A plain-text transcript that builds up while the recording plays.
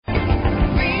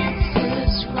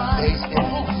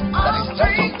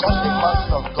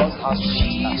has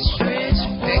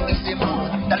there is a moon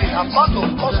that is about to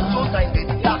cause so that the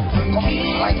dark will come to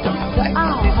light. The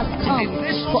hour has come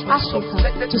for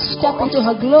Africa to step into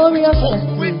her glorious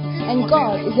destiny, and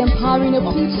God is empowering a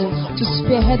people to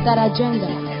spearhead that agenda.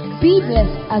 Be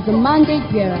blessed as the mandate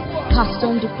bearer,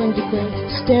 Pastor Ndukwe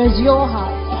stirs your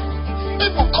heart.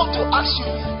 People come to ask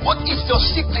you, what is your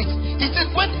secret? He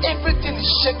said, when everything is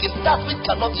shaking, that which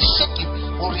cannot be shaken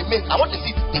will remain. I want to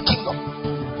see the kingdom.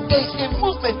 There is a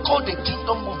movement called the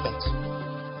kingdom movement.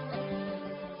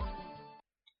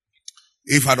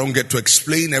 If I don't get to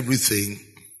explain everything,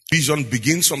 vision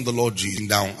begins from the Lord Jesus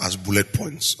down as bullet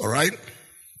points. All right?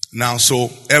 Now, so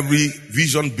every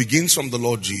vision begins from the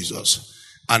Lord Jesus,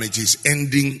 and it is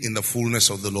ending in the fullness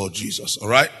of the Lord Jesus. All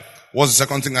right? What's the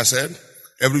second thing I said?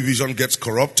 Every vision gets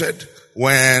corrupted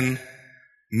when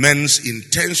men's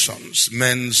intentions,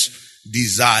 men's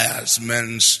desires,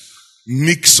 men's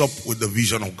mix up with the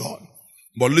vision of God.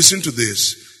 But listen to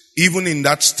this. Even in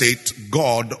that state,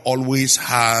 God always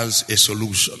has a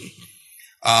solution.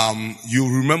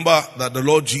 You remember that the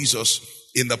Lord Jesus,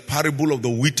 in the parable of the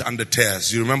wheat and the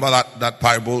tares, you remember that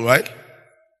parable, right?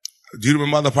 Do you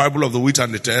remember the parable of the wheat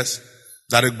and the tares?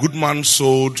 That a good man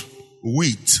sowed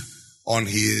wheat on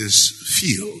his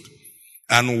field.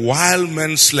 And while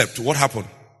men slept, what happened?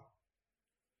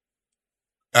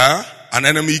 An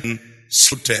enemy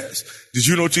sowed tares. Did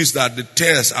you notice that the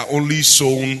tares are only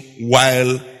sown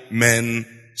while men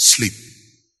sleep?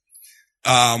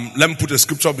 Let me put a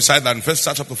scripture beside that in 1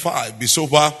 chapter 5. Be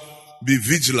sober, be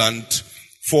vigilant,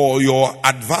 for your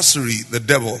adversary, the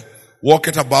devil,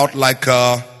 walketh about like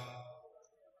a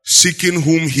seeking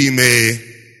whom he may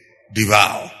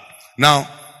devour. Now,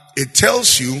 it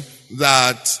tells you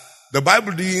that the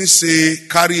Bible didn't say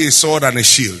carry a sword and a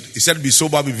shield. It said be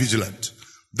sober, be vigilant.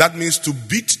 That means to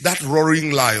beat that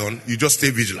roaring lion, you just stay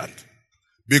vigilant.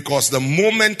 Because the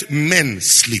moment men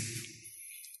sleep,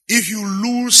 if you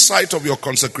lose sight of your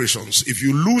consecrations, if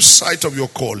you lose sight of your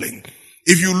calling,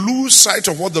 if you lose sight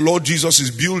of what the Lord Jesus is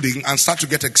building and start to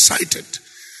get excited,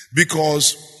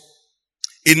 because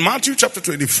in Matthew chapter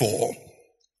 24,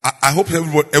 I hope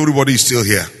everybody is still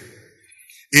here.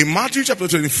 In Matthew chapter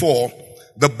 24,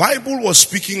 the Bible was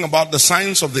speaking about the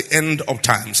signs of the end of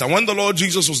times. And when the Lord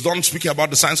Jesus was done speaking about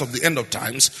the signs of the end of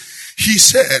times, he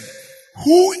said,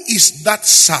 who is that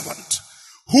servant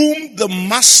whom the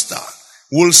master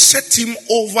will set him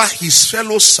over his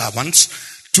fellow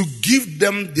servants to give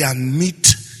them their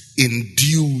meat in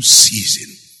due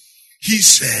season? He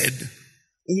said,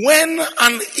 when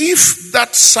and if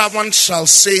that servant shall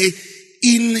say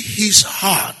in his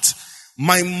heart,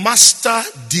 my master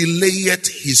delayeth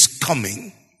his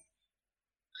coming,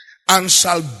 and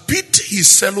shall beat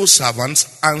his fellow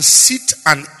servants and sit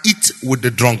and eat with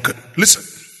the drunken. Listen,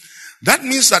 that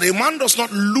means that a man does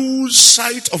not lose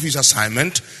sight of his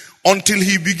assignment until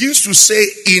he begins to say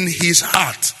in his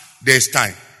heart, there's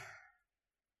time.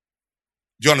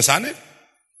 Do you understand it?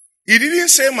 He didn't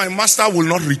say my master will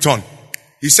not return.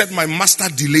 He said my master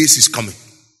delays his coming.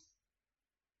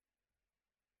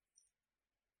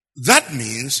 That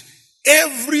means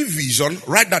every vision,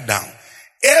 write that down.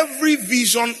 Every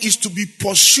vision is to be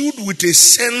pursued with a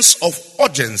sense of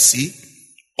urgency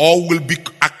or will be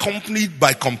accompanied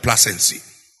by complacency.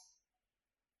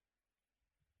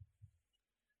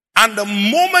 And the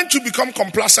moment you become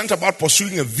complacent about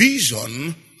pursuing a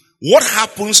vision, what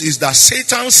happens is that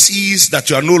Satan sees that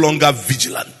you are no longer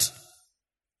vigilant.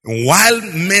 While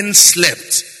men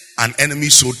slept, an enemy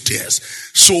sowed tares.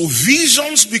 So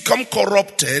visions become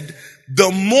corrupted the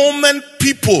moment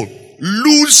people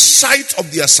lose sight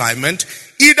of the assignment,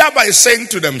 either by saying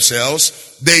to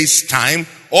themselves, there is time,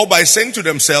 or by saying to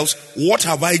themselves, what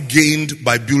have I gained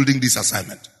by building this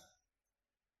assignment?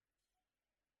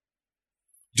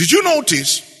 Did you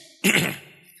notice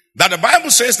that the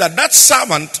Bible says that that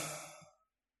servant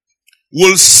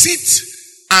will sit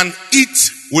and eat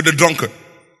with the drunken?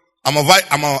 I'm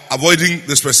avoiding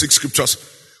the specific scriptures.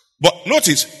 But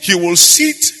notice, he will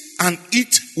sit and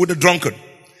eat with the drunken.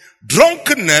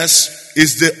 Drunkenness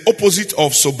is the opposite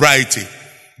of sobriety.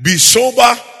 Be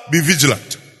sober, be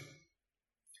vigilant.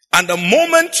 And the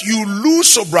moment you lose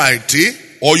sobriety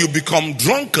or you become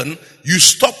drunken, you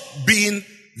stop being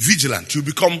vigilant. You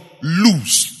become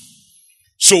loose.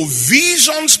 So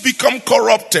visions become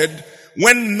corrupted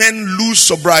when men lose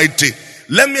sobriety.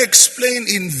 Let me explain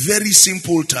in very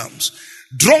simple terms.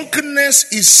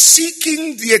 Drunkenness is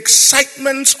seeking the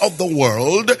excitements of the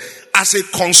world as a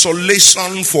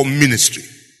consolation for ministry.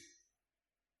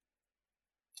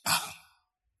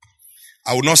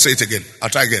 I will not say it again. I'll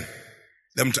try again.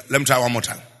 Let me try one more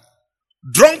time.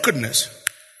 Drunkenness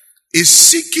is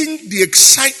seeking the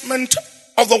excitement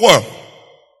of the world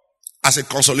as a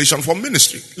consolation for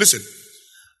ministry. Listen,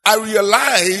 I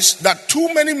realize that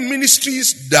too many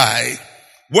ministries die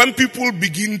when people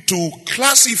begin to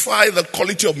classify the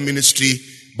quality of ministry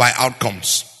by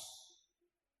outcomes.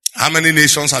 How many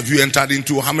nations have you entered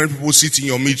into? How many people sit in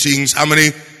your meetings?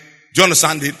 Do you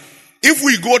understand it? If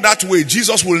we go that way,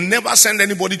 Jesus will never send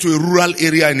anybody to a rural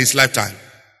area in his lifetime.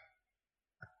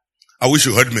 I wish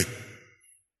you heard me.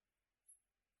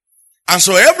 And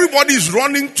so everybody is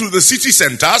running to the city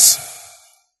centers.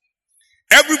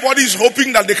 Everybody is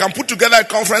hoping that they can put together a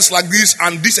conference like this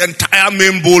and this entire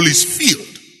main bowl is filled.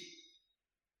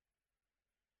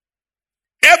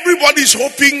 Everybody is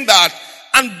hoping that,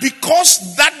 and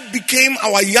because that became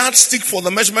our yardstick for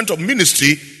the measurement of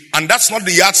ministry, and that's not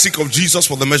the yardstick of Jesus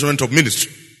for the measurement of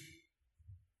ministry.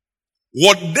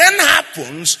 What then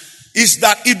happens is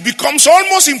that it becomes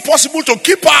almost impossible to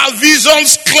keep our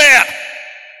visions clear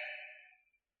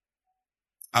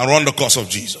and run the course of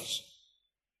Jesus.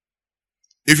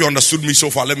 If you understood me so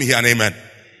far, let me hear an amen.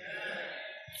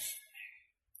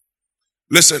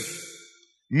 Listen,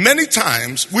 many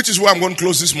times, which is where I'm going to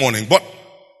close this morning, but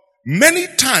many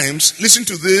times, listen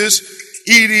to this,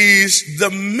 it is the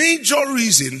major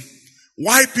reason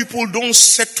why people don't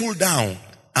settle down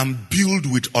and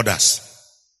build with others.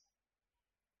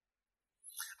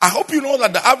 I hope you know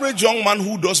that the average young man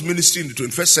who does ministry in the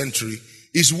 21st century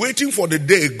is waiting for the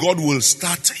day God will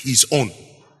start his own.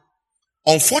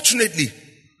 Unfortunately,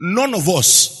 none of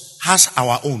us has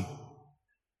our own.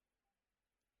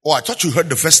 Oh, I thought you heard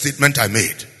the first statement I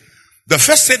made. The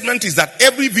first statement is that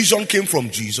every vision came from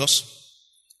Jesus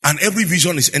and every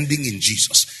vision is ending in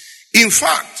Jesus. In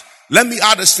fact, let me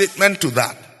add a statement to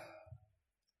that.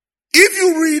 If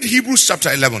you read Hebrews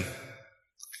chapter 11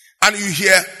 and you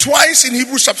hear twice in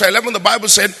Hebrews chapter 11, the Bible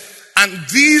said, and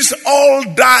these all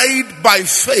died by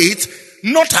faith,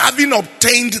 not having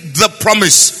obtained the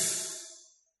promise.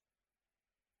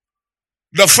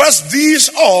 The first these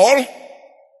all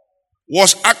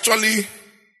was actually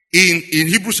in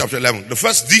Hebrews chapter 11. The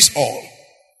first these all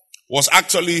was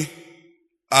actually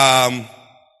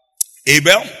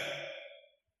Abel,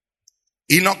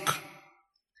 Enoch,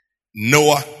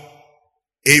 Noah,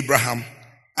 Abraham,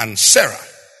 and Sarah.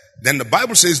 Then the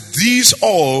Bible says these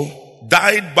all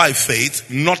died by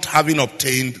faith, not having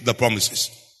obtained the promises.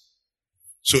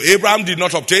 So Abraham did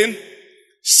not obtain,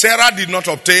 Sarah did not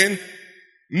obtain,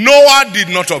 Noah did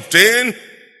not obtain,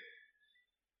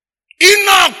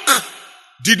 Enoch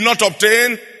did not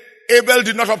obtain, Abel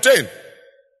did not obtain.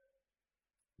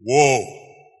 Whoa.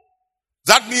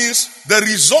 That means the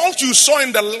result you saw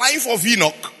in the life of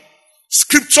Enoch,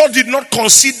 Scripture did not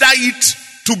consider it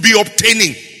to be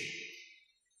obtaining.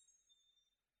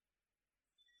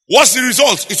 What's the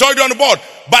result? It's already on the board.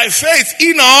 By faith,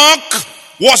 Enoch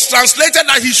was translated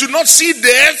that he should not see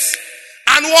death,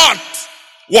 and what?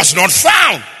 Was not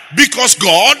found, because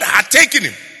God had taken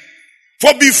him.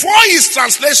 For before his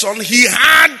translation, he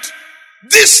had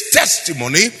this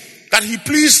testimony that he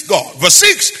pleased God. Verse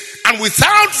 6, and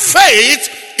without faith,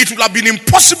 it would have been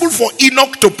impossible for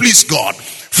Enoch to please God.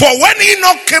 For when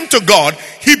Enoch came to God,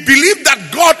 he believed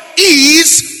that God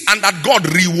is, and that God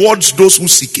rewards those who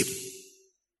seek him.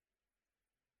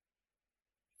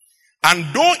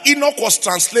 And though Enoch was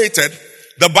translated,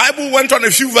 the Bible went on a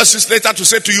few verses later to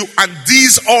say to you, and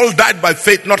these all died by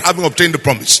faith, not having obtained the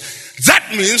promise.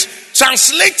 That means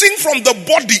translating from the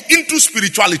body into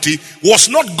spirituality was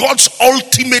not God's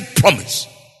ultimate promise.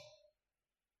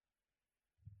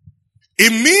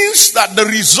 It means that the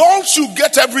results you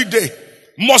get every day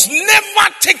must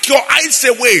never take your eyes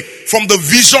away from the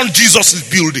vision Jesus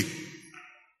is building.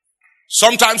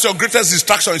 Sometimes your greatest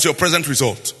distraction is your present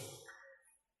result.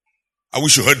 I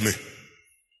wish you heard me.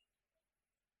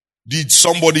 Did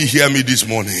somebody hear me this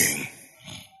morning?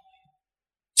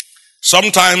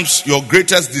 Sometimes your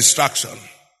greatest distraction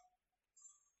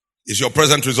is your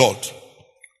present result.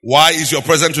 Why is your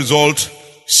present result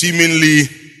seemingly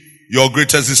your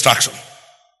greatest distraction?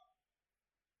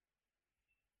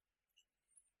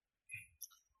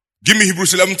 Give me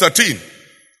Hebrews 11:13.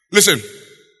 Listen,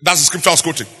 that's the scripture I was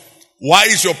quoting. Why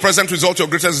is your present result your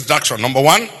greatest distraction? Number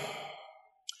one,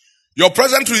 your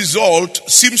present result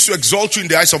seems to exalt you in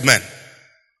the eyes of men.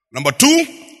 Number two,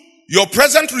 your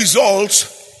present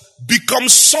result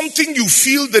becomes something you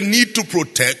feel the need to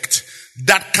protect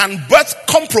that can birth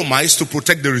compromise to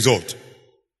protect the result.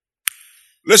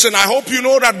 Listen, I hope you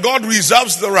know that God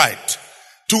reserves the right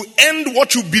to end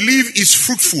what you believe is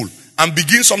fruitful and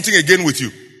begin something again with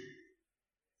you.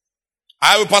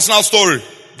 I have a personal story.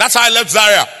 That's how I left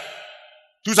Zaria.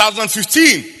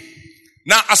 2015.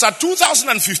 Now, as at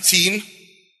 2015,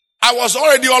 I was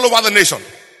already all over the nation.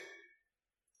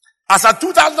 As at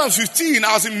 2015,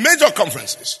 I was in major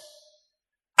conferences.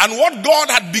 And what God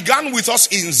had begun with us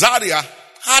in Zaria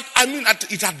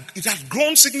it had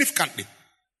grown significantly.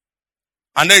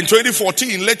 And then in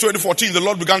 2014, late 2014, the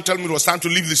Lord began to tell me it was time to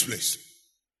leave this place.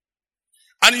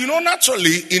 And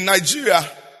naturally, in Nigeria,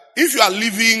 if you are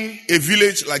leaving a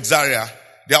village like Zaria,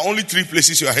 there are only 3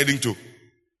 places you are heading to.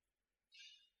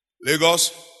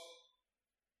 Lagos,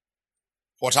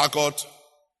 Port Harcourt,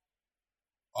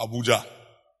 Abuja.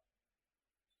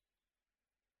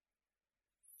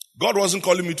 God wasn't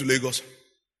calling me to Lagos.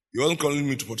 He wasn't calling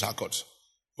me to Port Harcourt.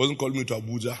 He wasn't calling me to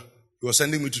Abuja. He was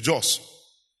sending me to Jos.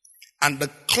 And the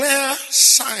clear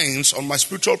signs on my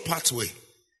spiritual pathway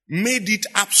made it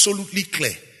absolutely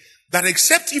clear that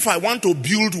except if I want to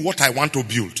build what I want to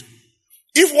build,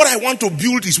 if what I want to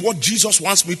build is what Jesus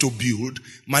wants me to build,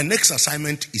 my next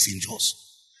assignment is in Jos.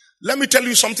 Let me tell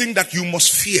you something that you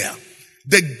must fear.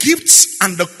 The gifts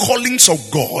and the callings of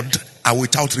God are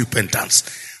without repentance.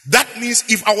 That means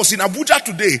if I was in Abuja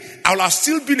today, I would have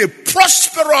still been a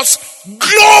prosperous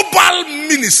global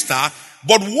minister,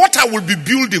 but what I will be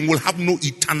building will have no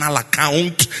eternal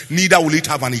account, neither will it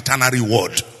have an eternal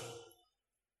reward.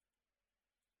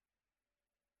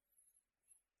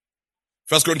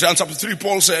 1 Corinthians chapter 3,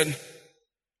 Paul said,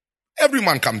 every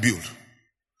man can build,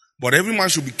 but every man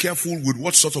should be careful with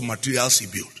what sort of materials he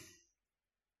builds.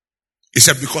 He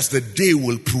said, because the day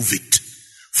will prove it.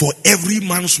 For every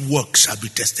man's work shall be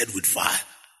tested with fire.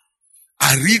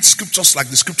 I read scriptures like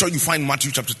the scripture you find in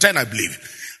Matthew chapter 10, I believe.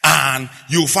 And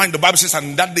you'll find the Bible says, and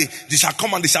in that day they shall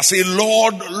come and they shall say,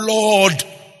 Lord, Lord,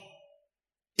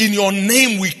 in your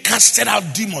name we casted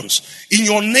out demons. In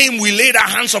your name we laid our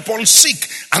hands upon sick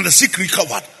and the sick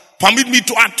recovered. Permit me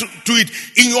to add to it.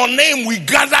 In your name we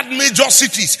gathered major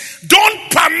cities. Don't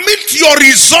permit your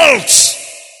results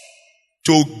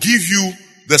to give you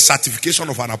the certification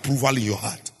of an approval in your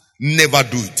heart. Never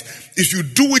do it. If you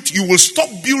do it, you will stop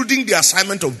building the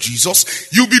assignment of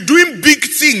Jesus. You'll be doing big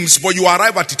things, but you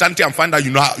arrive at eternity and find out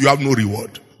you have no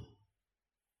reward.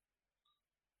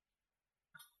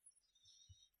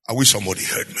 I wish somebody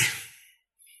heard me.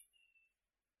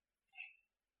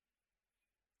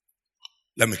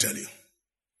 Let me tell you.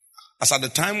 As at the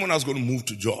time when I was going to move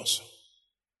to Jos,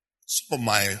 some of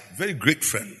my very great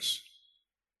friends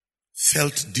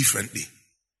felt differently.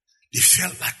 They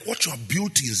felt like what you have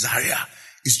built in Zaria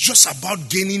is just about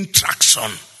gaining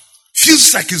traction.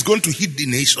 Feels like it's going to hit the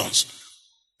nations.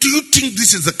 Do you think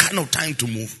this is the kind of time to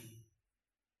move?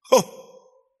 Oh.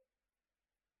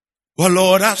 Well,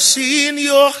 Lord, I've seen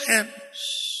your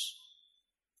hands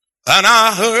and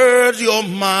I heard your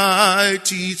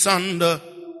mighty thunder.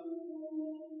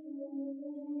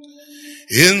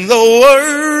 In the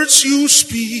words you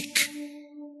speak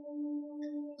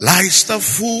lies the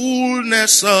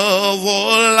fullness of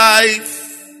all life.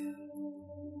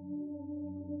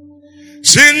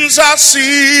 Since I've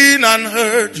seen and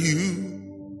heard you,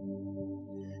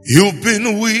 you've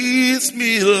been with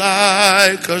me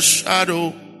like a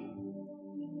shadow.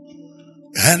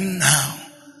 And now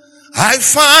I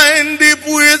find deep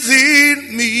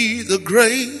within me the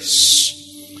grace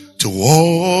to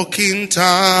walk in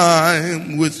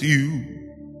time with you.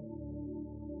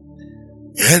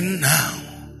 And now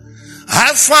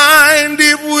I find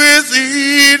deep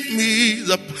within me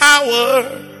the power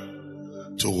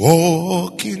to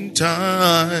walk in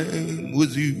time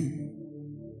with you.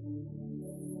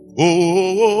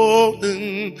 Oh,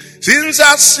 since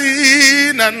I've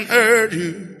seen and heard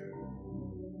you,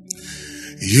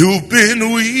 you've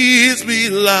been with me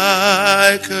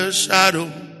like a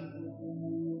shadow.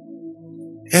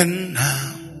 And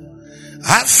now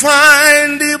I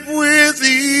find deep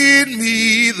within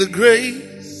me the grace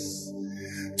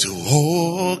to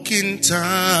walk in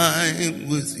time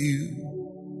with you.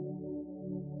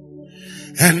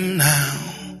 And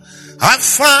now I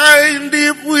find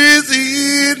deep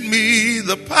within me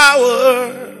the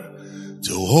power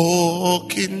to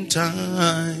walk in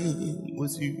time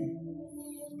with you.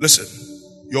 Listen,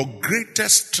 your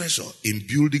greatest treasure in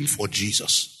building for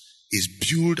Jesus is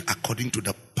built according to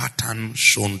the pattern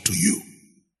shown to you.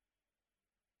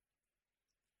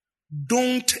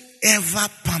 Don't ever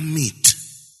permit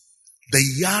the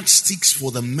yardsticks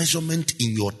for the measurement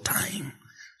in your time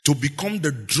to become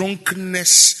the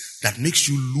drunkenness that makes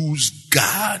you lose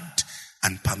guard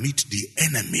and permit the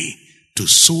enemy to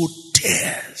sow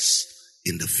tares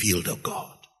in the field of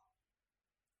God.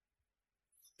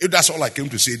 If that's all I came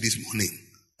to say this morning,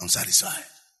 I'm satisfied.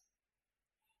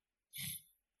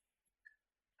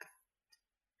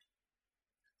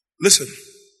 Listen,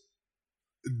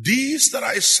 these that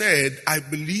I said, I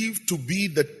believe to be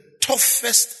the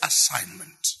toughest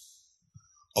assignment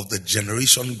of the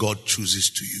generation God chooses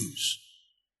to use.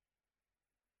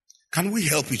 Can we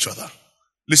help each other?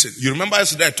 Listen, you remember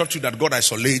yesterday I taught you that God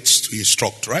isolates to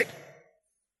instruct, right?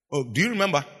 Oh, do you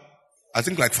remember? I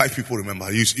think like 5 people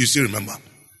remember. You still remember.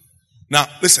 Now,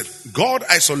 listen, God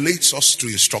isolates us to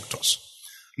instruct us.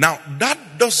 Now, that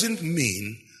doesn't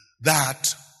mean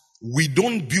that we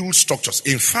don't build structures.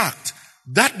 In fact,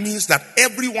 that means that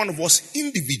every one of us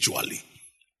individually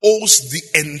owes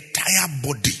the entire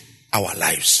body our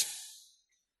lives.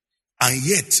 And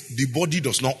yet, the body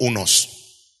does not own us.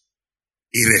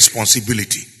 A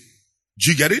responsibility.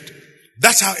 Do you get it?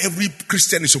 That's how every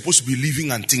Christian is supposed to be living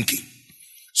and thinking.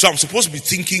 So I'm supposed to be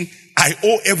thinking, I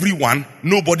owe everyone,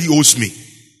 nobody owes me.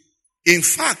 In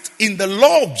fact, in the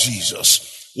law of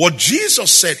Jesus, what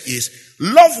Jesus said is,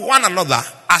 love one another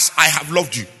as I have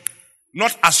loved you,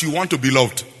 not as you want to be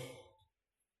loved.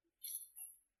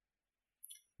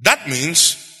 That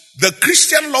means the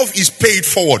Christian love is paid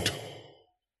forward,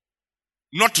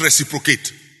 not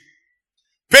reciprocate.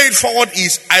 Paid forward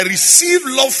is, I receive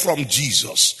love from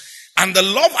Jesus, and the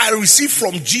love I receive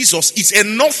from Jesus is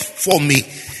enough for me.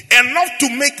 Enough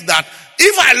to make that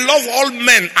if I love all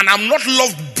men and I'm not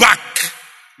loved back,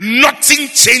 nothing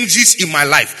changes in my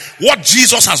life. What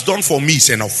Jesus has done for me is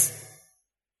enough.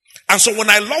 And so when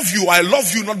I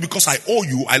love you not because I owe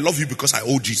you, I love you because I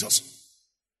owe Jesus.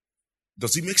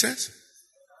 Does it make sense?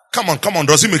 Come on,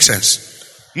 does it make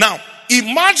sense? Now,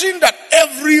 imagine that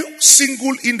every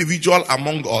single individual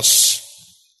among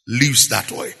us lives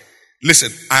that way.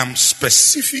 Listen, I'm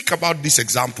specific about this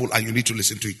example and you need to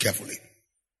listen to it carefully.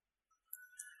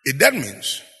 It then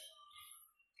means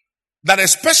that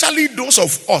especially those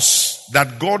of us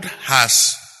that God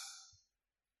has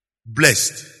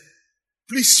blessed,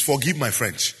 please forgive my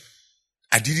French.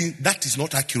 That is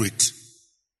not accurate.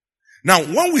 Now,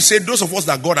 when we say those of us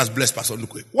that God has blessed, Pastor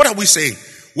Luke, what are we saying?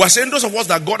 We are saying those of us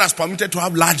that God has permitted to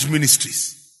have large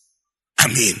ministries. I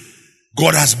mean,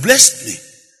 God has blessed me.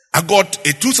 I got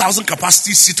a 2,000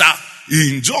 capacity sitter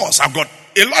in Jos. I've got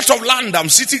a lot of land I'm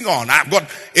sitting on. I've got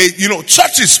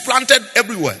churches planted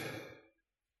everywhere.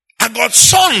 I got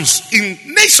sons in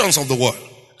nations of the world.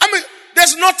 I mean,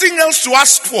 there's nothing else to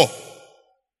ask for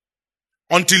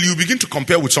until you begin to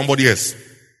compare with somebody else.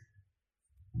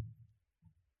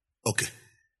 Okay.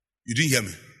 You didn't hear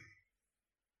me.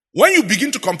 When you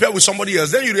begin to compare with somebody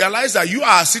else, then you realize that you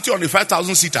are sitting on a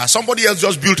 5,000 seater. Somebody else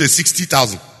just built a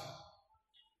 60,000.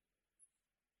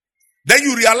 Then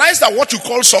you realize that what you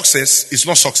call success is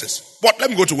not success. But let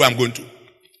me go to where I'm going to.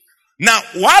 Now,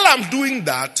 while I'm doing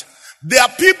that, there are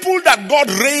people that God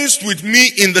raised with me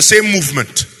in the same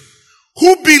movement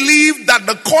who believe that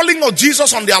the calling of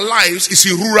Jesus on their lives is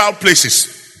in rural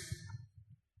places.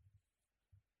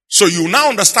 So you now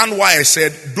understand why I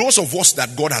said those of us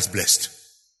that God has blessed.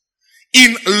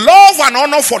 In love and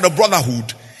honor for the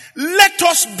brotherhood, let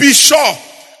us be sure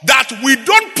that we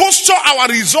don't posture our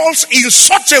results in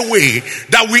such a way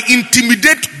that we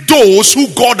intimidate those who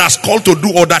God has called to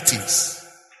do other things.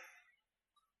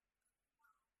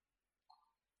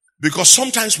 Because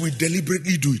sometimes we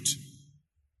deliberately do it.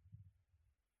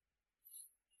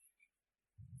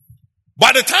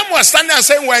 By the time we're standing and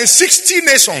saying we're in 60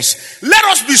 nations, let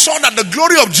us be sure that the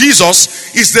glory of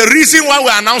Jesus is the reason why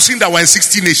we're announcing that we're in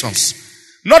 60 nations.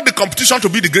 Not the competition to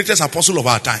be the greatest apostle of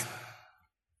our time.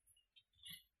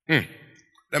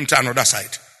 Let me try another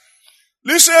side.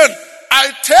 Listen,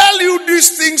 I tell you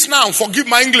these things now. Forgive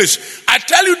my English. I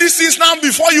tell you these things now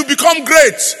before you become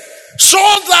great, so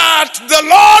that the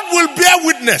Lord will bear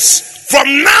witness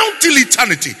from now till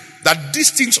eternity that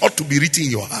these things ought to be written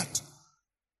in your heart.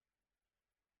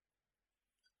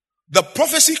 The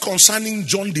prophecy concerning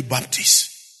John the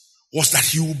Baptist was that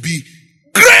he will be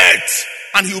great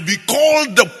and he will be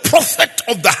called the prophet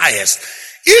of the highest.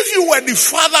 If you were the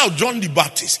father of John the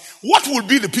Baptist, what would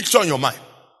be the picture in your mind?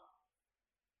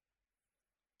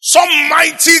 Some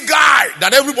mighty guy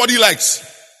that everybody likes.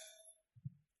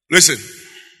 Listen,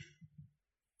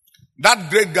 that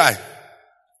great guy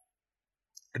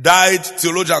died,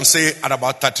 theologians say, at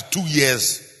about 32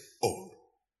 years old.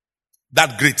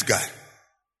 That great guy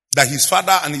that his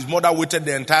father and his mother waited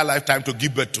their entire lifetime to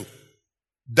give birth to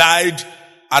died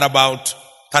at about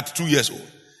 32 years old.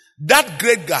 That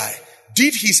great guy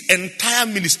did his entire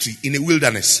ministry in a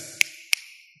wilderness.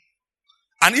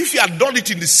 And if he had done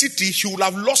it in the city, he would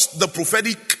have lost the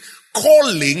prophetic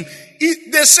calling.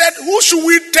 They said, who should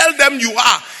we tell them you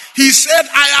are? He said,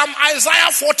 I am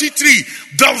Isaiah 43,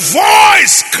 the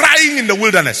voice crying in the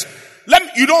wilderness.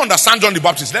 You don't understand John the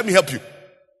Baptist. Let me help you.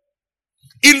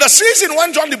 In the season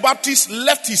when John the Baptist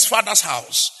left his father's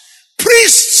house,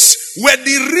 priests were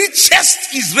the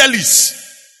richest Israelis.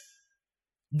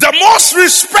 the most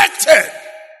respected,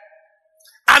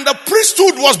 and the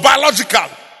priesthood was biological.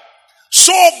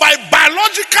 So by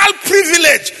biological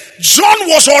privilege, John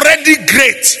was already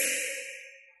great.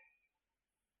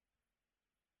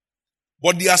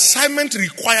 But the assignment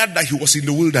required that he was in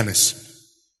the wilderness.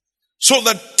 So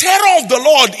the terror of the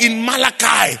Lord in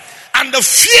Malachi and the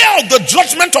fear of the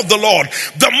judgment of the Lord,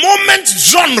 the moment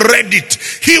John read it,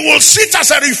 he will sit as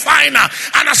a refiner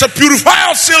and as a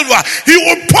purifier of silver. He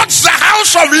will purge the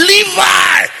house of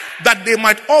Levi that they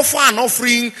might offer an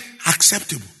offering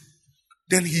acceptable.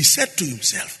 Then he said to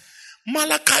himself,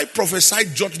 Malachi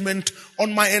prophesied judgment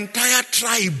on my entire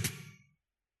tribe.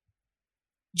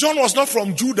 John was not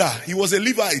from Judah. He was a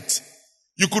Levite.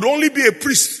 You could only be a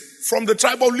priest from the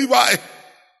tribe of Levi.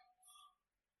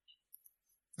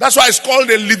 That's why it's called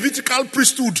a Levitical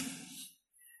priesthood.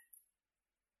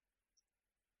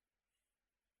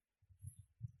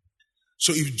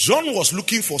 So if John was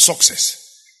looking for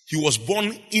success, he was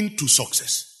born into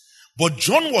success. But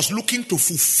John was looking to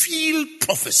fulfill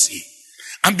prophecy.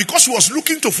 And because he was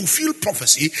looking to fulfill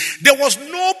prophecy, there was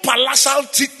no palatial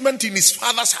treatment in his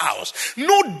father's house,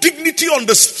 no dignity on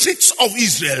the streets of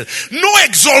Israel, no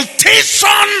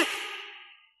exaltation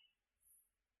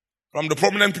from the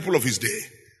prominent people of his day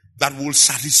that will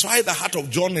satisfy the heart of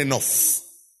John enough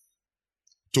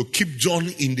to keep John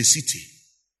in the city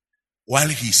while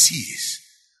he sees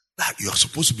that you're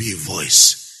supposed to be a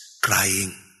voice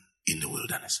crying in the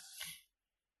wilderness.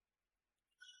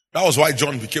 That was why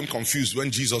John became confused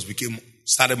when Jesus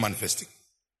started manifesting.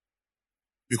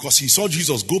 Because he saw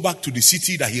Jesus go back to the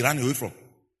city that he ran away from.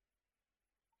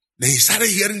 Then he started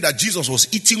hearing that Jesus was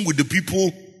eating with the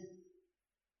people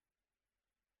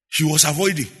he was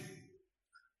avoiding.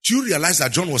 Do you realize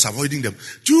that John was avoiding them?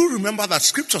 Do you remember that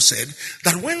scripture said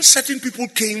that when certain people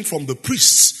came from the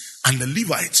priests and the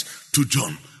Levites to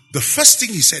John, the first thing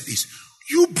he said is,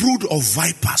 you brood of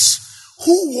vipers,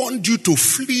 who warned you to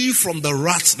flee from the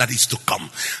wrath that is to come?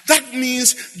 That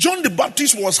means John the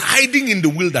Baptist was hiding in the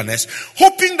wilderness,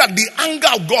 hoping that the anger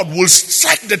of God will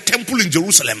strike the temple in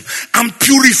Jerusalem and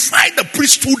purify the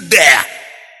priesthood there.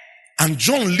 And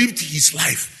John lived his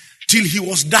life till he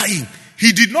was dying.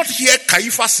 He did not hear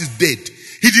Caiaphas is dead.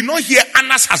 He did not hear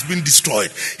Annas has been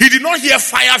destroyed. He did not hear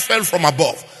fire fell from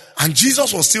above. And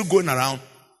Jesus was still going around.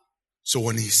 So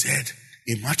when he said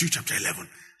in Matthew chapter 11,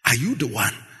 are you the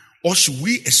one? Or should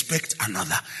we expect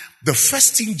another? The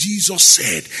first thing Jesus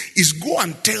said is, go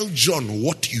and tell John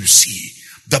what you see.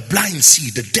 The blind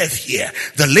see, the deaf hear,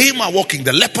 the lame are walking,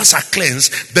 the lepers are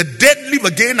cleansed, the dead live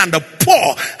again, and the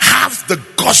poor have the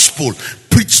gospel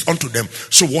preached unto them.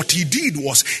 So what he did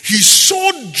was, he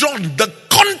showed John the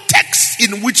context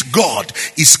in which God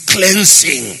is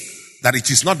cleansing, that it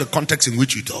is not the context in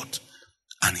which you thought.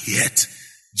 And yet,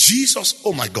 Jesus,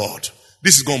 oh my God,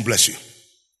 this is going to bless you.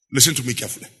 Listen to me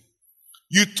carefully.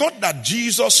 You thought that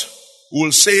Jesus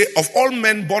will say, of all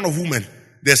men born of women,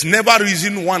 there's never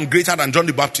risen one greater than John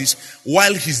the Baptist,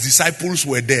 while his disciples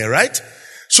were there, right?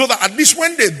 So that at least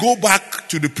when they go back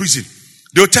to the prison,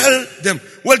 they'll tell them,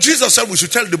 well, Jesus said we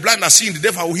should tell the blind are seeing, the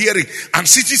deaf are hearing, and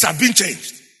cities have been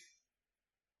changed.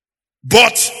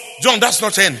 But, John, that's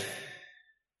not end.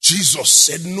 Jesus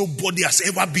said nobody has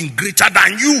ever been greater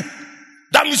than you.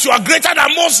 That means you are greater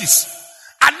than Moses.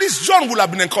 At least John would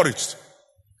have been encouraged.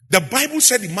 The Bible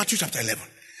said in Matthew chapter 11,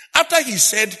 after he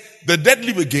said, the dead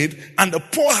live again, and the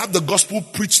poor have the gospel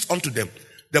preached unto them,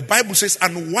 the Bible says,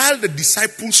 and while the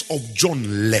disciples of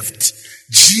John left,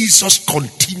 Jesus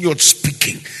continued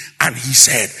speaking. And he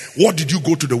said, what did you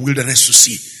go to the wilderness to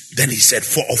see? Then he said,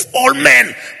 for of all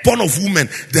men born of women,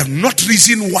 there have not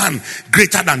risen one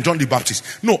greater than John the Baptist.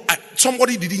 No,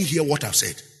 somebody didn't hear what I've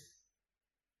said.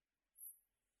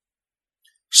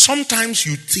 Sometimes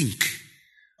you think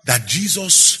that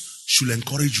Jesus should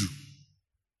encourage you.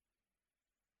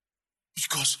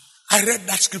 Because I read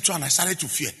that scripture and I started to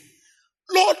fear.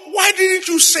 Lord, why didn't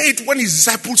you say it when his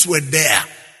disciples were there?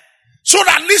 So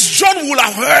that at least John will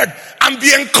have heard and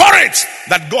be encouraged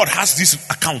that God has this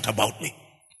account about me.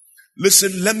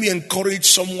 Listen, let me encourage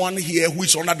someone here who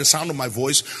is under the sound of my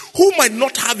voice, who might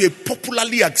not have a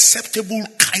popularly acceptable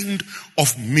kind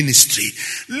of ministry.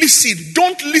 Listen,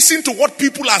 don't listen to what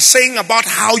people are saying about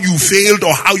how you failed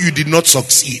or how you did not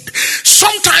succeed.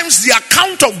 Sometimes the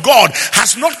account of God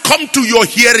has not come to your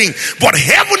hearing, but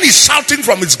heaven is shouting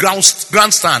from its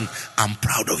grandstand, I'm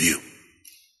proud of you.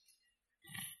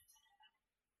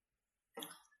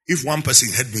 If one person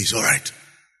heard me, it's all right.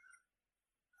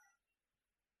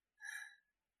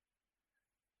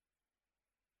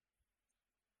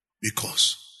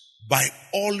 Because by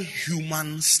all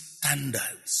human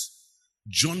standards,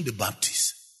 John the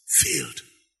Baptist failed.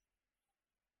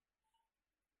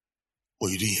 Oh,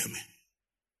 you didn't hear me?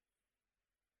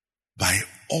 By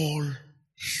all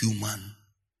human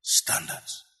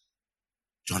standards,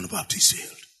 John the Baptist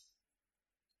failed.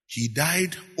 He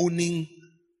died owning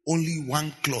only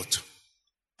one cloth,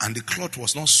 and the cloth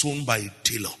was not sewn by a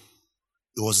tailor.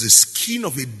 It was the skin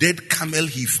of a dead camel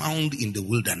he found in the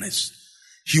wilderness.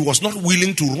 He was not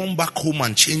willing to run back home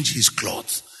and change his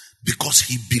clothes because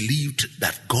he believed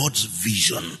that God's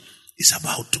vision is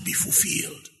about to be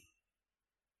fulfilled.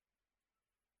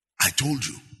 I told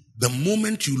you, the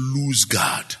moment you lose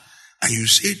God and you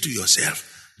say to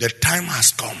yourself, the time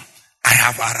has come, I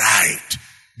have arrived.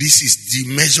 This is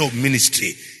the measure of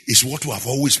ministry, is what we have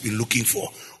always been looking for.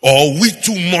 Or we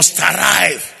too must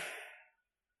arrive.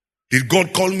 Did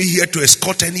God call me here to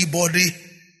escort anybody?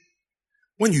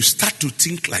 When you start to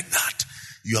think like that,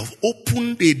 you have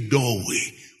opened a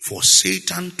doorway for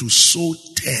Satan to sow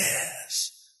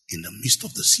tares in the midst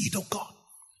of the seed of God.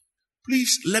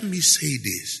 Please let me say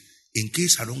this in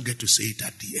case I don't get to say it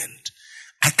at the end.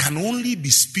 I can only be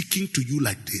speaking to you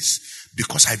like this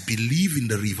because I believe in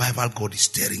the revival God is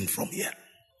stirring from here.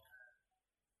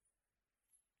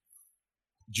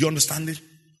 Do you understand it?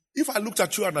 If I looked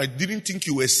at you and I didn't think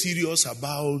you were serious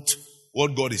about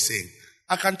what God is saying,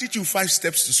 I can teach you 5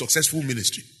 steps to successful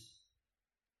ministry.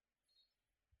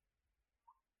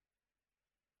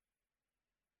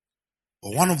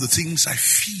 But one of the things I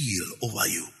feel over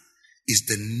you is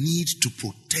the need to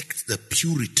protect the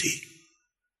purity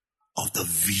of the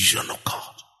vision of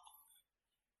God.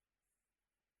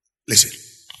 Listen.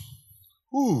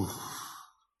 Ooh.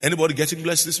 Anybody getting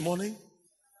blessed this morning?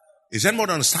 Is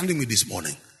anybody understanding me this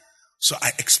morning? So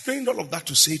I explained all of that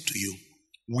to say to you,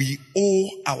 we owe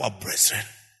our brethren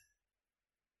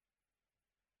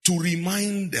to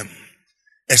remind them,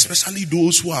 especially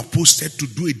those who are posted to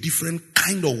do a different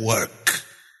kind of work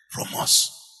from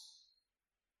us.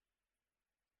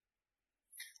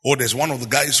 Oh, there's one of the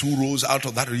guys who rose out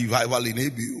of that revival in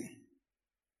ABU.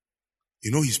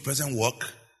 You know his present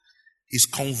work is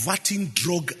converting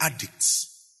drug addicts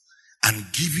and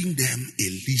giving them a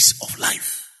lease of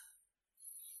life.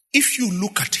 If you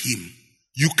look at him,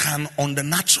 you can, on the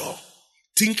natural,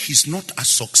 think he's not as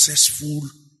successful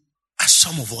as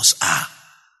some of us are.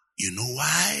 You know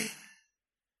why?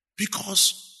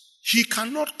 Because he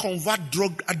cannot convert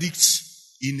drug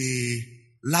addicts in a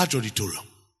large auditorium.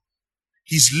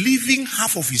 He's living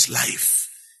half of his life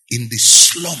in the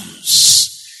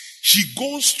slums. He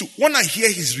goes to, when I hear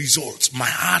his results, my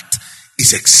heart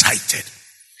is excited.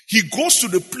 He goes to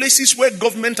the places where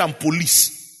government and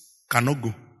police cannot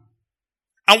go.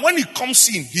 And when he comes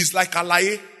in, he's like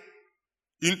Alaye.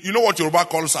 You know what Yoruba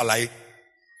calls Alaye?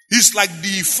 He's like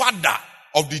the father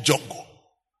of the jungle.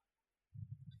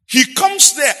 He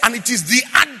comes there and it is the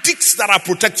addicts that are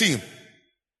protecting him.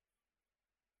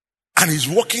 And he's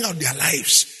working out their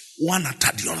lives one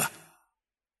after the other.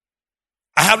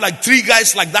 I have like 3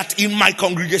 guys like that in my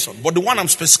congregation. But the one I'm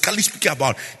specifically speaking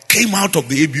about came out of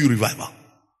the ABU revival.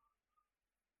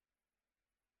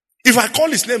 If I call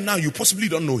his name now, you possibly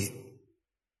don't know him.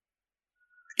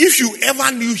 If you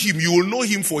ever knew him, you will know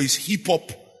him for his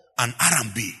hip-hop and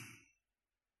R&B.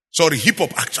 Sorry,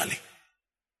 hip-hop actually.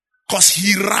 Because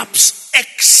he raps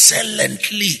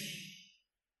excellently.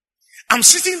 I'm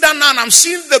sitting down now and I'm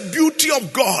seeing the beauty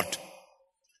of God.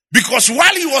 Because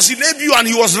while he was in ABU and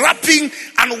he was rapping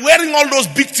and wearing all those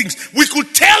big things, we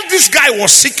could tell this guy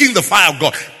was seeking the fire of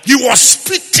God. He was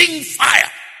spitting fire.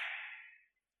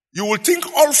 You will think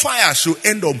all fire should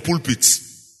end on pulpits.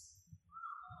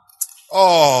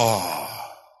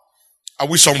 Oh, I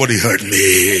wish somebody heard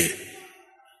me.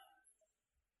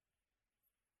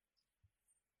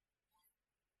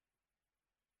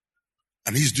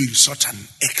 And he's doing such an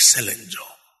excellent job.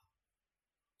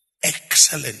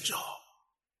 Excellent job.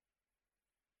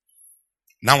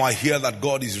 Now I hear that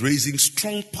God is raising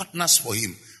strong partners for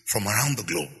him from around the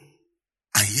globe.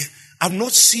 And yet, I've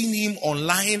not seen him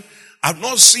online. I've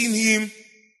not seen him.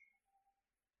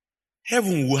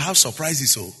 Heaven will have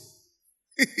surprises. So,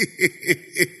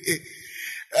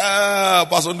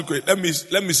 Pastor Ndukwe,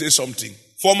 let me say something.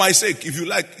 For my sake, if you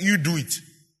like, you do it.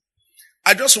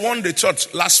 I just won the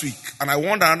church last week, and I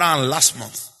won another last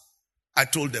month. I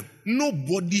told them,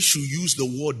 nobody should use the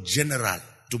word general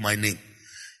to my name.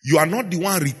 You are not the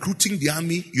one recruiting the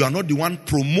army. You are not the one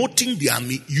promoting the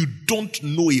army. You don't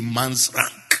know a man's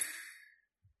rank.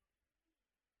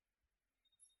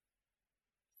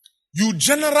 You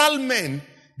general men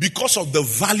because of the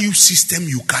value system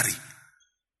you carry.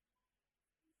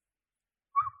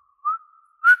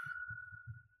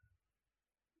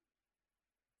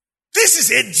 This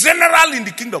is a general in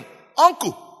the kingdom.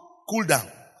 Uncle, cool down.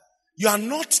 You are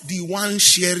not the one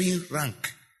sharing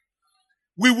rank.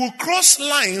 we will cross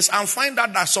lines and find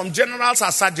out that some generals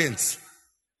are sergeants.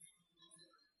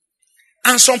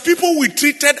 And some people we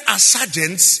treated as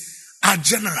sergeants are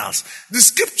generals. The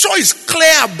scripture is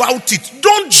clear about it.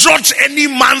 Don't judge any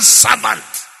man's servant.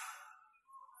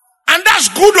 And that's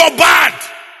good or bad.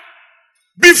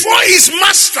 Before his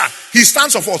master, he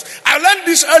stands for us. I learned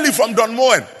this early from Don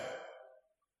Moen.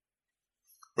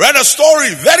 Read a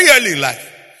story very early in life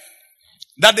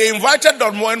that they invited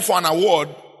Don Moen for an award.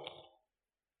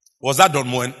 Was that Don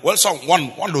Moen? Well,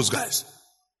 one of those guys.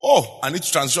 Oh, I need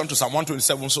to transition to Psalm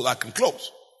 127 so that I can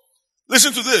close.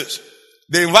 Listen to this.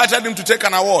 They invited him to take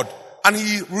an award and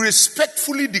he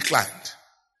respectfully declined.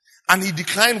 And he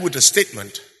declined with a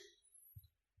statement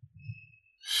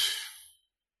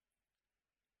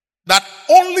that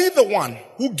only the one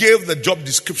who gave the job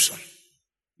description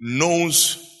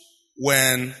knows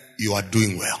when you are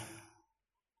doing well.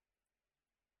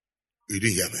 You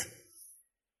didn't hear me.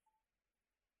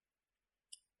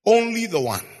 Only the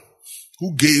one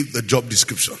who gave the job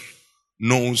description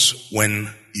knows when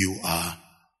you are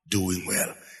doing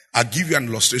well. I'll give you an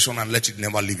illustration and let it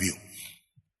never leave you.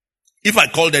 If I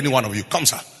called any one of you, come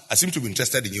sir, I seem to be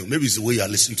interested in you. Maybe it's the way you are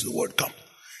listening to the word, come.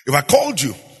 If I called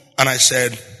you and I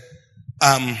said,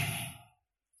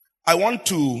 I want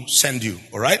to send you,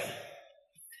 all right?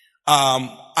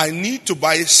 I need to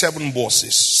buy 7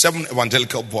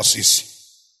 evangelical buses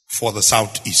for the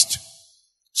Southeast.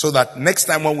 So that next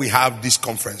time when we have this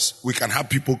conference, we can have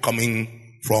people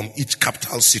coming from each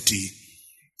capital city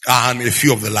and a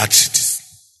few of the large cities.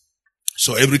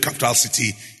 So every capital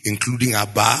city, including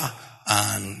Aba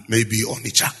and maybe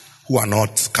Onitsha, who are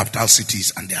not capital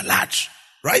cities and they are large,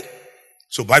 right?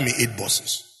 So buy me 8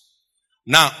 buses.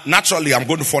 Now, naturally, I'm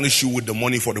going to furnish you with the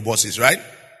money for the buses, right?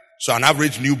 So an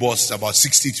average new bus is about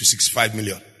 60 to 65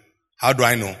 million. How do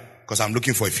I know? Because I'm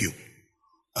looking for a few.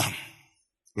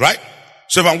 Right?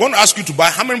 So if I'm going to ask you to buy,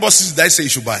 how many buses did I say you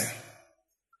should buy?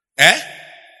 8.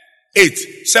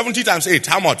 70 times 8,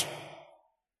 how much?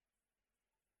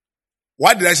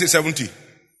 Why did I say 70?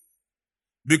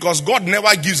 Because God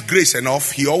never gives grace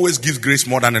enough. He always gives grace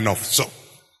more than enough. So,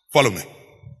 follow me.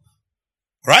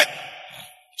 Right?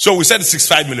 So we said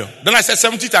 65 million. Then I said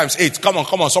 70 times 8. Come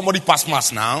on. Somebody pass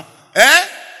mass now.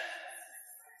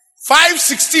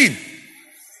 516.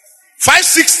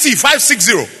 560.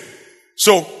 560.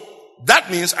 So, that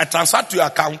means I transferred to your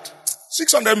account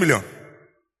 600 million.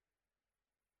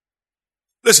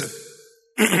 Listen.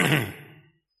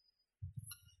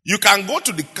 You can go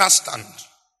to the car stand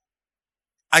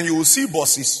and you will see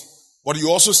buses, but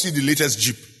you also see the latest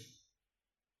Jeep.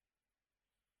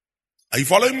 Are you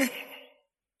following me?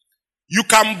 You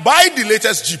can buy the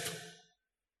latest Jeep,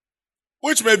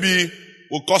 which maybe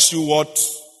will cost you what?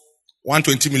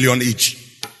 120 million each.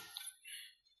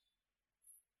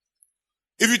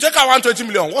 If you take out 120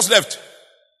 million, what's left?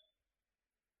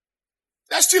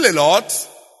 There's still a lot.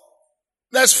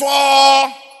 There's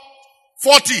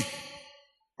 440.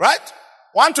 Right?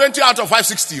 120 out of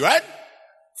 560, right?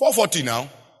 440 now.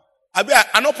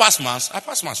 I know pass mass. I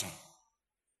pass mass now.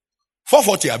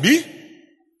 440, Abi.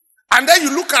 And then you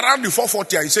look around the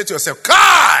 440 and you say to yourself,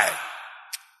 Kai!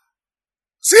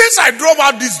 Since I drove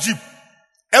out this Jeep,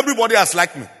 everybody has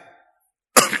liked me.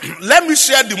 Let me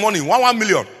share the money, 1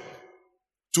 million,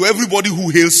 to everybody who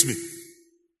hails me.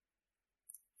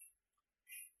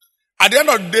 At the end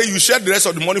of the day, you share the rest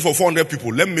of the money for 400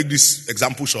 people. Let me make this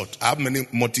example short. I have many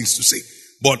more things to say.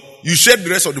 But you share the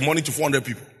rest of the money to 400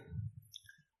 people.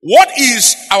 What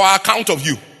is our account of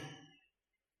you?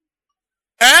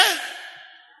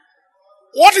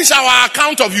 What is our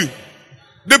account of you?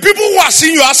 The people who are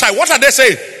seeing you outside, what are they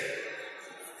saying?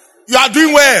 You are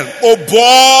doing well. Oh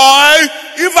boy,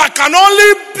 if I can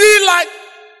only be like...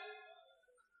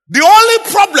 The only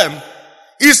problem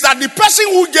is that the person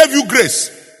who gave you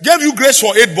grace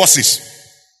for 8 buses.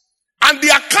 And the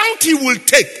account he will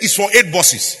take is for 8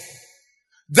 buses.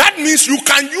 That means you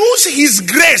can use his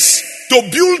grace to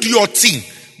build your team,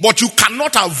 but you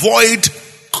cannot avoid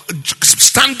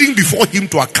standing before him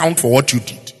to account for what you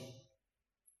did.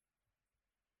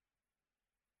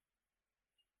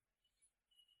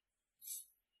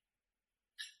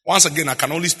 Once again, I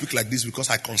can only speak like this because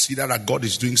I consider that God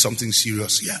is doing something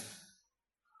serious here.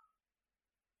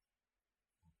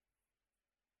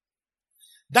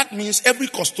 That means every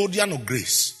custodian of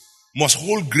grace must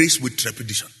hold grace with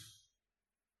trepidation.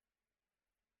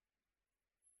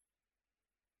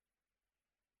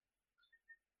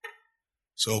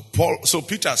 So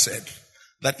Peter said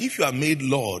that if you are made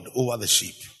Lord over the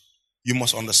sheep, you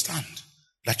must understand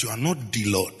that you are not the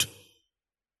Lord.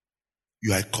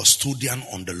 You are a custodian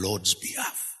on the Lord's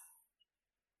behalf.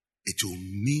 It will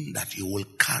mean that you will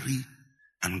carry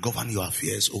and govern your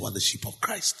affairs over the sheep of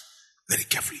Christ very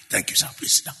carefully. Thank you, sir.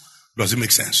 Please sit down. Does it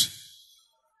make sense?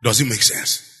 Does it make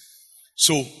sense?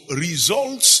 So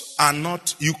results are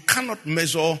not, you cannot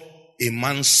measure a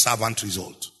man's servant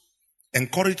result.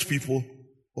 Encourage people,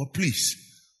 but please,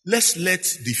 let's let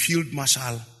the field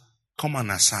marshal come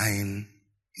and assign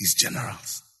his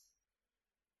generals.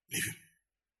 Leave him.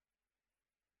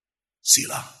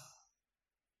 Sila.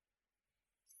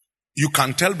 You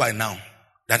can tell by now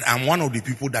that I'm one of the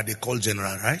people that they call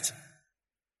general, right?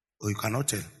 Or you cannot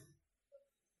tell?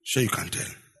 Sure you can tell.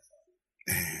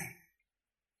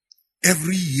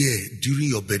 Every year during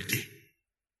your birthday,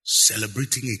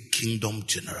 celebrating a kingdom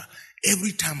general.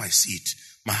 Every time I see it,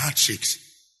 my heart shakes.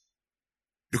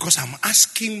 Because I'm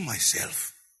asking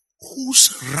myself,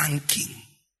 who's ranking?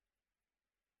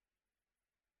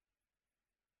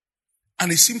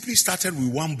 And it simply started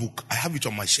with one book. I have it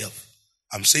on my shelf.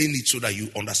 I'm saying it so that you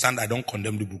understand I don't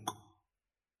condemn the book.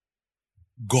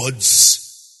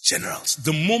 God's generals.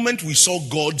 The moment we saw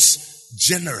God's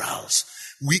generals,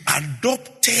 we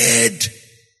adopted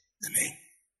the name.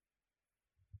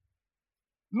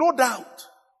 No doubt,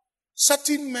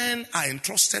 certain men are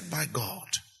entrusted by God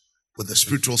with the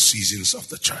spiritual seasons of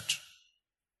the church.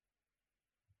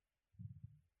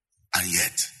 And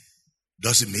yet,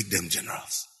 does it make them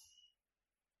generals?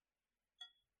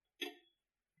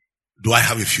 Do I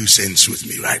have a few saints with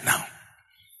me right now?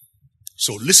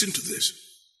 So listen to this.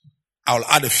 I'll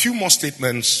add a few more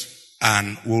statements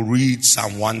and we'll read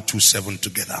Psalm 127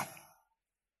 together.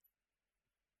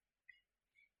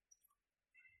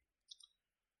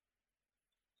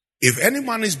 If any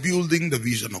man is building the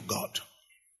vision of God,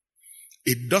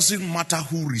 it doesn't matter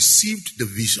who received the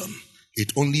vision.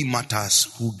 It only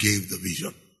matters who gave the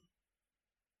vision.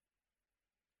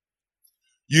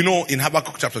 You know, in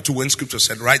Habakkuk chapter 2, when scripture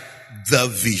said, write the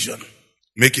vision,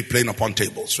 make it plain upon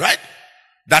tables, right?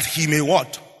 That he may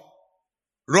what?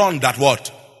 Run that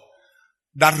what?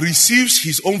 That receives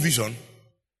his own vision.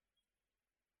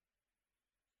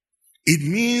 It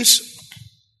means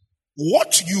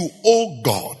what you owe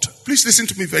God. Please listen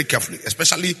to me very carefully,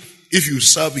 especially if you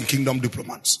serve in kingdom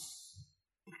diplomats.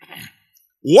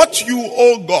 What you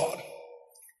owe God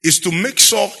is to make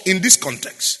sure in this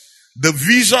context, the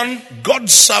vision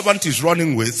God's servant is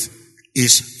running with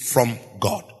is from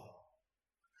God.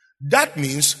 That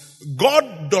means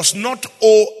God does not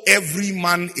owe every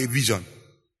man a vision.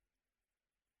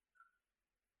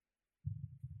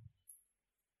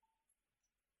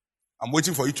 I'm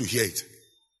waiting for you to hear it.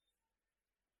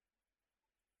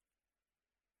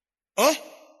 Huh?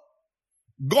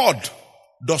 God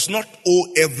does not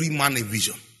owe every man a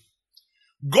vision.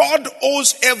 God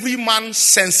owes every man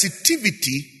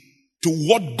sensitivity to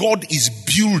what God is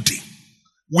building,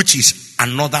 which is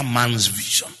another man's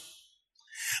vision.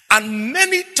 And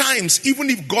many times, even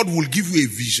if God will give you a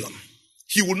vision,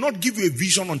 He will not give you a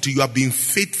vision until you are being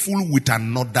faithful with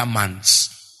another man's.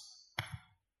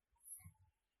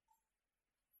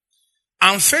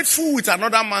 And faithful with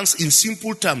another man's, in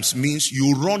simple terms, means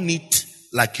you run it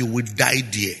like you would die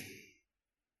there.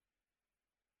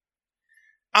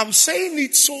 I'm saying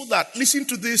it so that, listen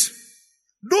to this,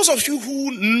 those of you who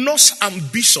nurse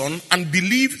ambition and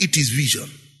believe it is vision,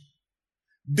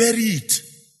 bury it.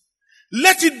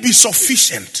 Let it be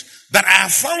sufficient that I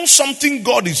have found something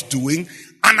God is doing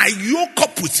and I yoke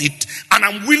up with it and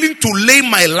I'm willing to lay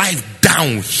my life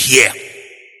down here.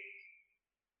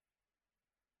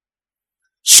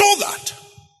 So that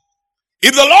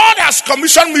if the Lord has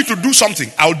commissioned me to do something,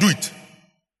 I'll do it.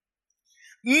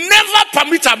 Never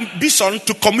permit ambition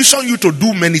to commission you to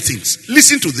do many things.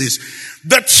 Listen to this.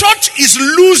 The church is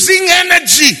losing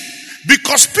energy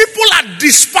because people are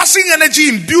dispersing energy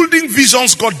in building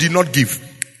visions God did not give.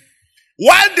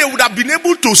 While they would have been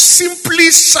able to simply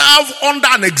serve under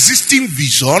an existing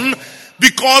vision,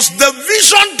 because the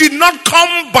vision did not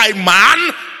come by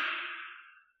man.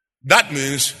 That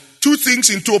means two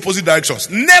things in two opposite directions.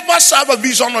 Never serve a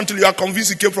vision until you are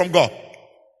convinced it came from God.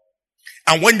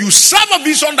 And when you serve a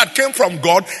vision that came from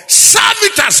God, serve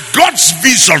it as God's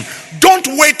vision. Don't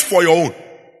wait for your own.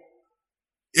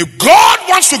 If God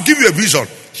wants to give you a vision,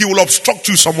 He will obstruct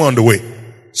you somewhere on the way.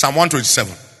 Psalm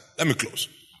 127. Let me close.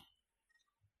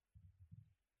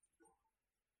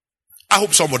 I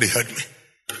hope somebody heard me.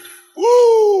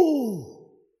 Woo!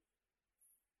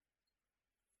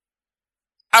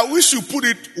 I wish you put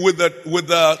it with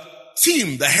the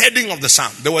theme, the heading of the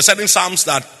psalm. There were certain psalms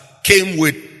that came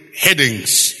with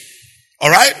headings.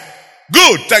 Alright?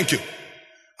 Good, thank you.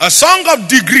 A song of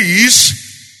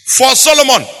degrees for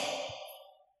Solomon.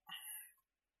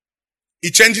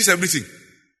 It changes everything.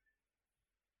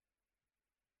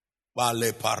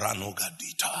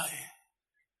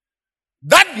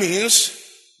 That means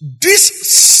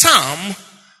this psalm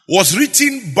was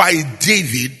written by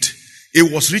David.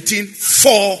 It was written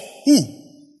for who?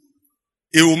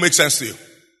 It will make sense to you.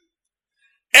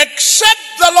 Except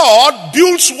the Lord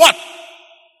builds what?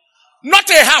 Not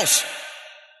a house.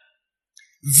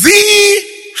 The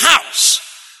house.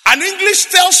 And English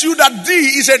tells you that the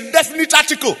is a definite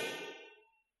article.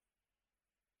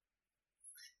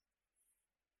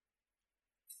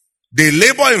 They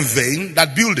labor in vain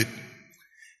that build it.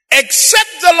 Except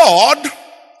the Lord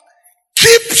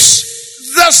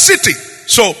keeps the city.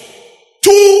 So,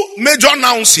 two major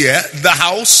nouns here, the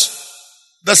house,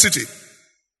 the city.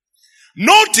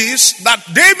 Notice that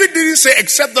David didn't say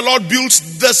except the Lord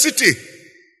builds the city.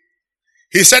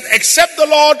 He said except the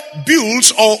Lord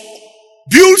builds or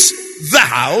builds the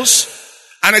house,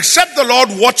 and except the Lord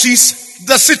watches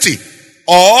the city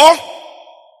or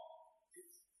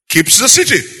keeps the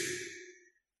city.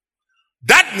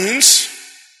 That means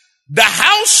the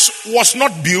house was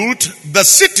not built, the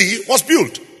city was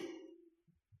built.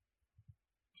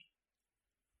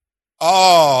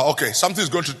 Oh, okay. Something's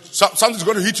going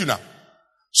to hit you now.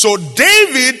 So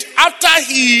David, after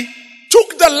he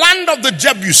took the land of the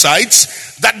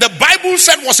Jebusites, that the Bible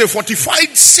said was a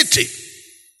fortified city,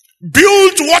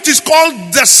 built what is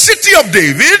called the city of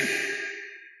David.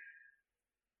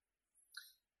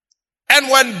 And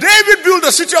when David built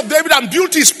the city of David and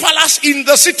built his palace in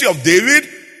the city of David,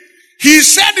 he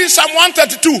said in Psalm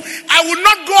 132, I will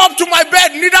not go up to my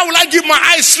bed, neither will I give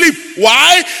my eyes sleep.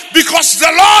 Why? Because the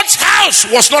Lord's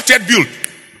house was not yet built.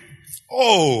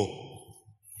 Oh.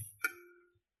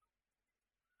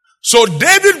 So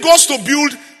David goes to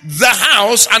build the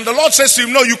house, and the Lord says to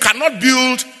him, no, you cannot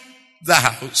build the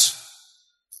house.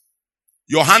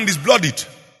 Your hand is bloodied.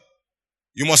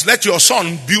 You must let your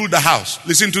son build the house.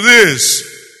 Listen to this.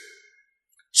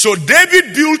 So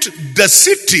David built the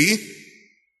city.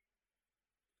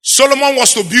 Solomon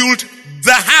was to build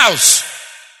the house.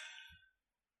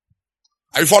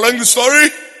 Are you following the story?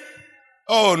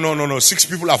 Oh, no. 6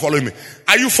 people are following me.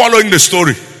 Are you following the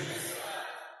story?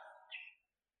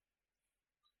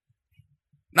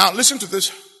 Now listen to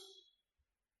this.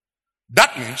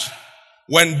 That means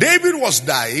when David was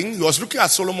dying, he was looking at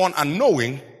Solomon and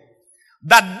knowing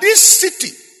that this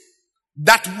city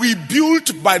that we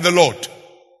built by the Lord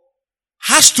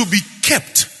has to be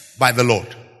kept by the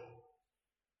Lord.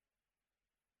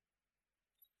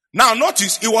 Now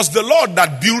notice, it was the Lord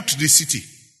that built the city.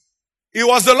 It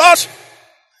was the Lord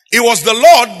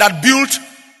that built.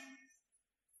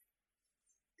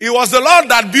 It was the Lord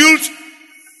that built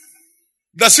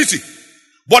the city.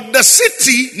 But the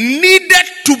city needed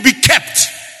to be kept.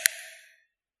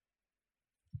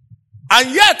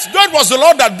 And yet, though it was the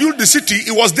Lord that built the city,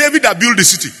 it was David that built the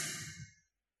city.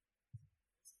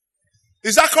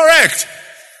 Is that correct?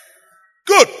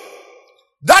 Good.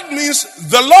 That means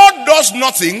the Lord does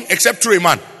nothing except through a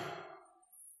man.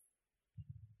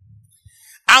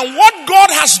 And what God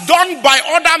has done by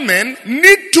other men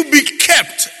need to be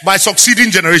kept by succeeding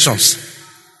generations.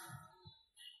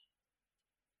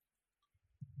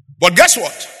 But guess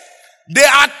what? There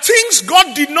are things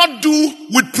God did not do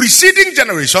with preceding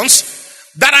generations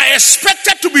that are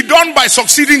expected to be done by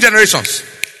succeeding generations.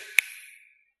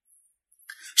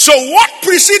 So what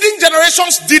preceding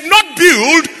generations did not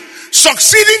build,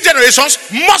 succeeding generations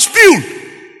must build.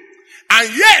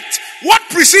 And yet, what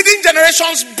preceding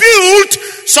generations built,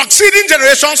 succeeding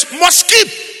generations must keep.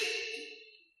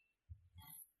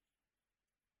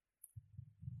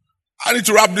 I need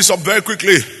to wrap this up very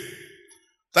quickly.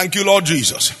 Thank you, Lord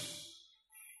Jesus.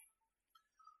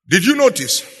 Did you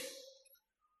notice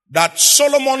that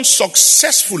Solomon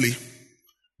successfully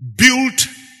built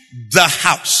the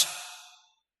house?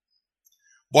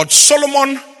 But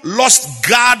Solomon lost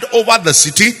guard over the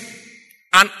city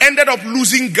and ended up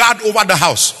losing guard over the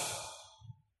house.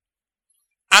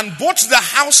 And both the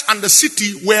house and the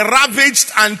city were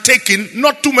ravaged and taken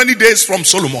not too many days from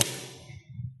Solomon.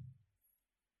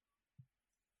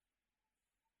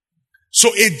 So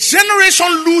a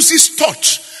generation loses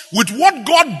touch with what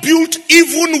God built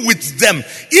even with them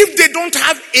if they don't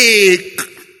have a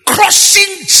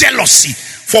crushing jealousy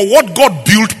for what God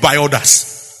built by others.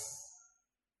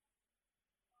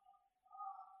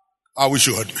 I wish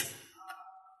you heard me.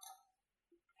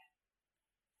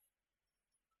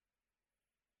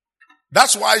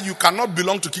 That's why you cannot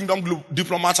belong to kingdom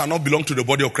diplomats and not belong to the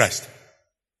body of Christ.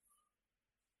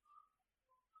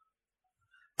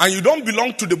 And you don't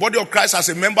belong to the body of Christ as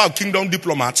a member of kingdom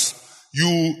diplomats.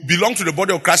 You belong to the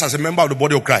body of Christ as a member of the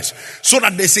body of Christ. So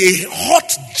that there's a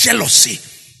hot jealousy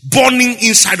burning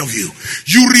inside of you.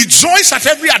 You rejoice at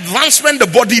every advancement the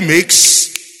body makes.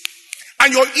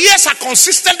 and your ears are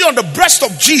consistently on the breast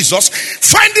of Jesus,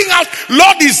 finding out,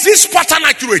 Lord, is this pattern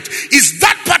accurate? Is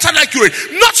that pattern accurate?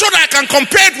 Not so that I can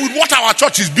compare it with what our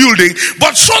church is building,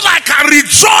 but so that I can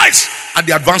rejoice at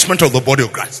the advancement of the body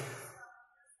of Christ.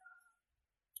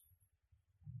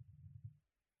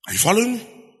 Are you following me?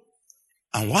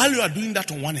 And while you are doing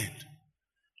that on one end,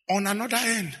 on another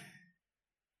end,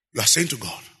 you are saying to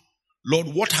God, Lord,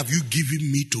 what have you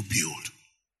given me to build?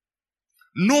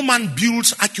 No man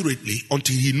builds accurately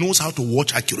until he knows how to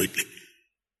watch accurately.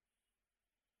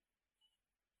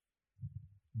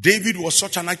 David was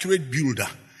such an accurate builder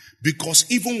because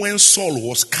even when Saul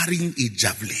was carrying a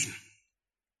javelin,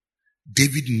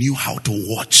 David knew how to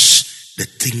watch the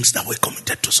things that were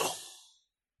committed to Saul.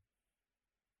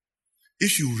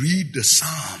 If you read the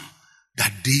psalm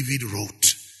that David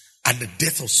wrote at the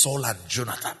death of Saul and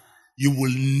Jonathan, you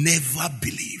will never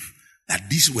believe that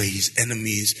these were his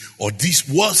enemies, or this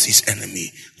was his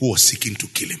enemy who was seeking to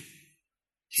kill him.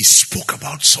 He spoke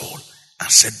about Saul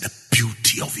and said the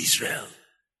beauty of Israel.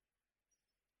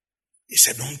 He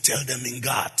said, don't tell them in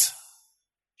Gath.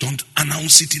 Don't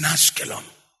announce it in Ashkelon,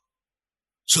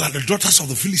 so that the daughters of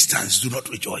the Philistines do not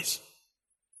rejoice.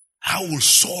 How will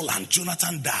Saul and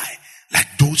Jonathan die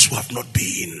like those who have not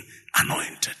been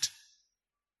anointed?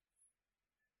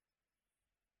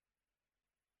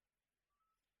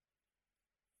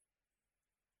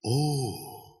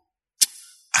 Oh,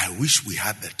 I wish we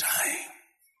had the time.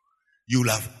 You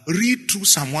will have read through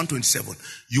Psalm 127.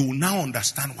 You will now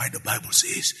understand why the Bible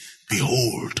says,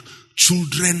 behold,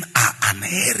 children are an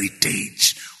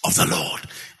heritage of the Lord,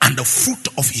 and the fruit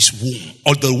of his womb,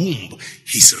 or the womb,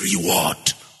 his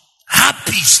reward.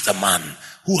 Happy is the man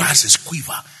who has his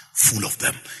quiver full of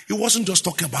them. It wasn't just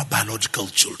talking about biological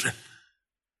children.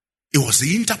 It was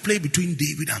the interplay between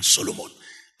David and Solomon.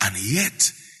 And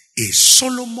yet, a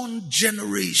Solomon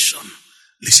generation,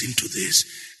 listen to this,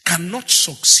 cannot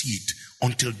succeed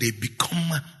until they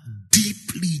become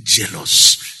deeply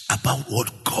jealous about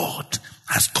what God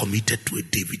has committed to a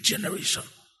David generation.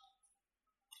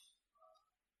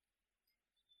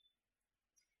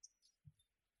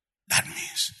 That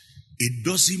means it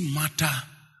doesn't matter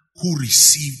who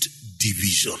received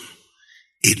division.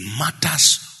 It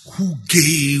matters who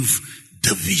gave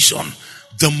the vision.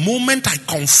 The moment I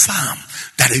confirm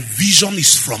that a vision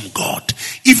is from God,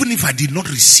 even if I did not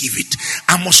receive it,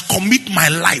 I must commit my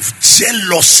life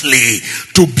jealously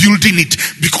to building it.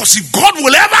 Because if God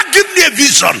will ever give me a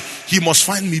vision, he must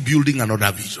find me building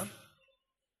another vision.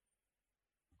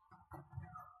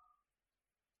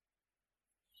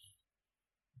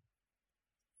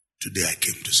 Today I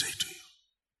came to say to you,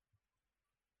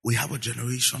 we have a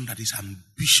generation that is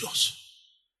ambitious,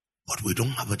 but we don't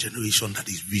have a generation that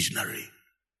is visionary.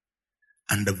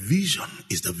 And the vision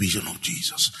is the vision of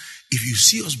Jesus. If you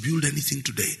see us build anything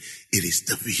today, it is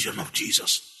the vision of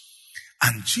Jesus.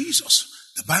 And Jesus,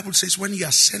 the Bible says, when he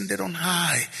ascended on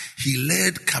high, he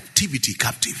led captivity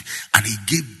captive and he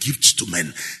gave gifts to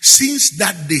men. Since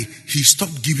that day, he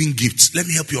stopped giving gifts. Let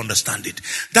me help you understand it.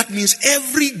 That means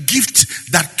every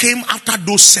gift that came after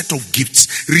those set of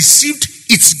gifts received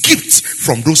its gifts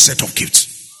from those set of gifts.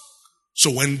 So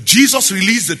when Jesus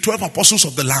released the 12 apostles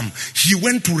of the Lamb, he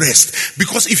went to rest.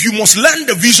 Because if you must learn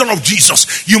the vision of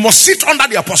Jesus, you must sit under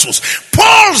the apostles.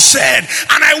 Paul said,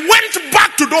 and I went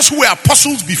back to those who were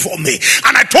apostles before me,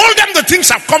 and I told them the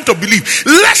things I've come to believe,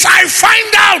 lest I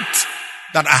find out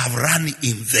that I have run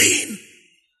in vain.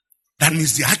 That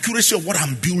means the accuracy of what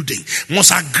I'm building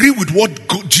must agree with what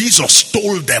Jesus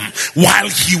told them while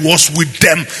he was with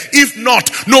them. If not,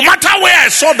 no matter where I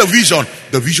saw the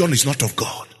vision is not of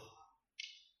God.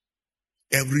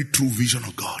 Every true vision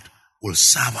of God will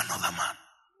serve another man.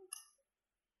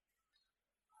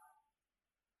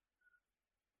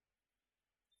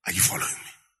 Are you following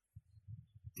me?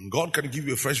 And God can give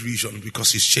you a fresh vision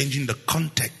because he's changing the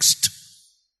context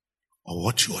of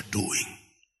what you are doing.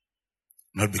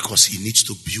 Not because he needs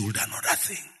to build another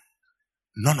thing.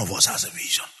 None of us has a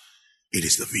vision. It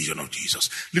is the vision of Jesus.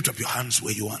 Lift up your hands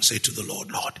where you are and say to the Lord,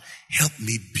 Lord, help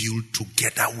me build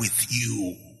together with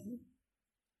you.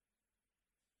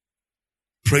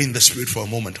 Pray in the spirit for a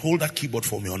moment. Hold that keyboard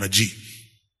for me on a G.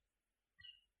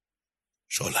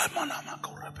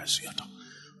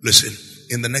 Listen,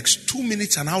 in the next 2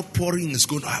 minutes, an outpouring is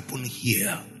going to happen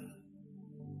here.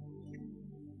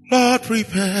 Lord,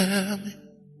 prepare me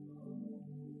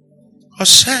a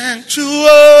sanctuary,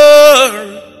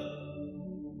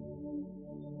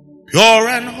 pure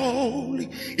and holy.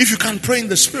 If you can pray in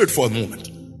the spirit for a moment.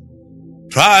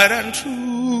 Tried and true.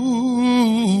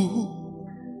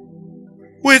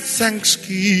 With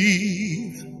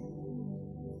thanksgiving,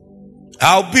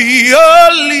 I'll be a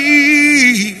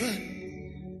living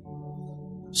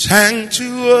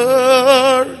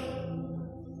sanctuary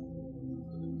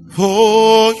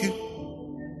for you.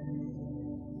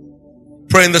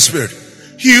 Pray in the Spirit.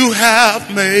 You have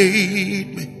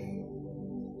made me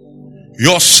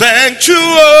your sanctuary,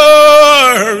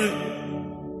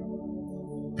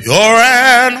 pure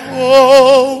and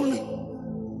holy,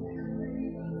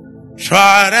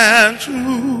 tried and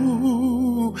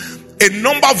true. A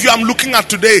number of you I'm looking at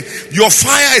today, your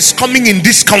fire is coming in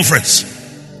this conference.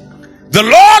 The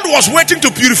Lord was waiting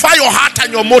to purify your heart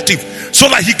and your motive so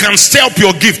that He can stir up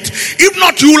your gift. If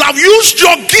not, you will have used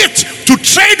your gift to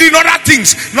trade in other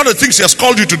things, not the things He has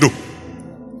called you to do.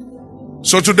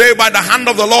 So today, by the hand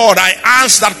of the Lord, I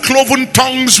ask that cloven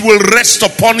tongues will rest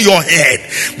upon your head.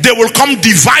 They will come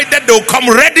divided, they will come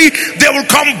ready, they will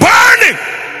come burning.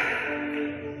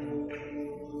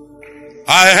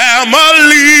 I am a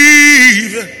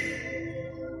living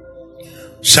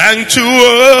sanctuary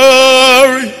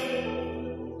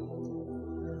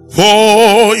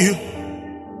for you.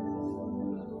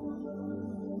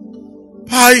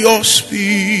 By your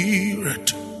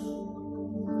Spirit,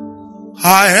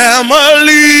 I am a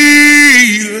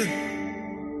living.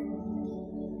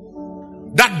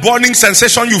 That burning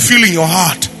sensation you feel in your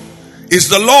heart is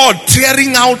the Lord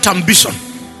tearing out ambition.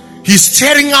 He's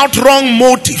tearing out wrong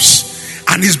motives,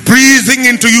 and He's breathing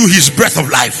into you His breath of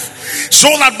life. So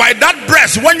that by that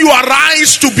breath, when you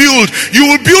arise to build, you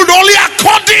will build only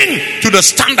according to the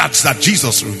standards that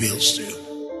Jesus reveals to you.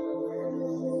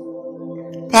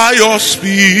 By your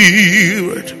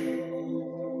Spirit,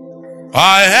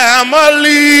 I am a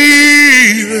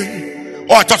living.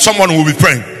 Oh, I thought someone would be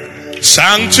praying.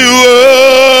 Sanctuary,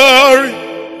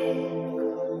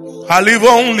 I live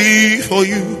only for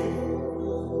you.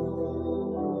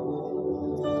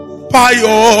 By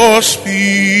your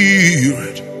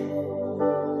Spirit,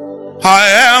 I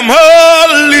am a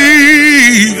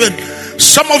living.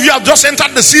 Some of you have just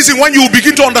entered the season when you will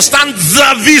begin to understand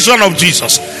the vision of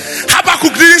Jesus.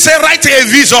 Habakkuk didn't say write a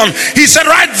vision. He said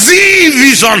write the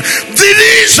vision. The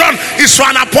vision is for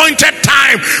an appointed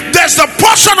time. There's the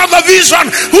portion of the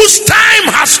vision whose time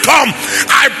has come.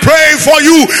 I pray for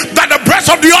you that the breath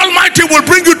of the Almighty will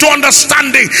bring you to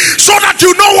understanding, so that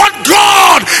you know what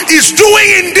God is doing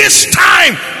in this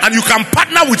time, and you can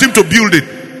partner with Him to build it,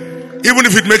 even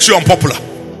if it makes you unpopular.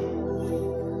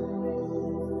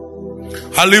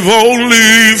 I live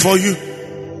only for you.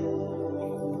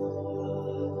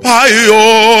 By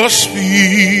your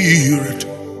Spirit,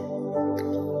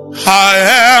 I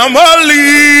am a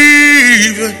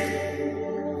living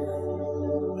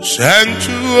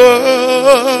sanctuary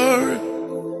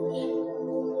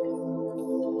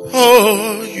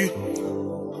for you.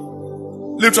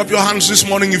 Lift up your hands this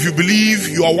morning if you believe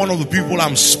you are one of the people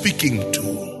I'm speaking to.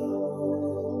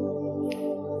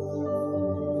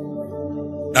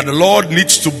 That the Lord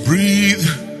needs to breathe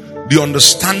the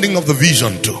understanding of the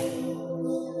vision to.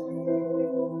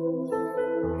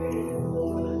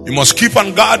 You must keep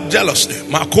on guard jealously.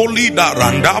 Makoli da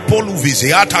randapolu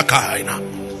viziata kaina.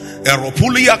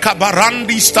 Eropulia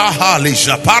kabarandi stahali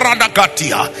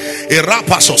japaradakatia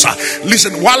erapasosa.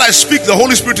 Listen, while I speak, the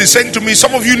Holy Spirit is saying to me,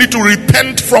 some of you need to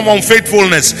repent from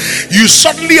unfaithfulness. You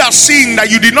suddenly are seeing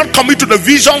that you did not commit to the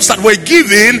visions that were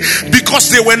given because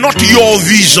they were not your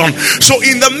vision. So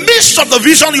in the midst of the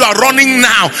vision you are running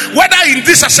now, whether in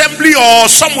this assembly or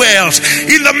somewhere else,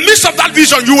 in the midst of that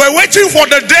vision you were waiting for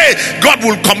the day God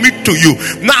will commit to you.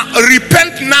 Now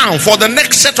repent now for the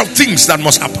next set of things that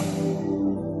must happen.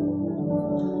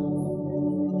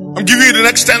 I'm giving you the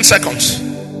next 10 seconds.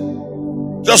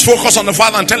 Just focus on the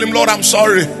Father and tell Him, Lord, I'm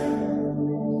sorry. I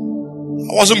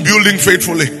wasn't building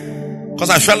faithfully because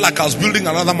I felt like I was building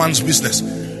another man's business.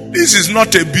 This is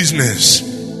not a business.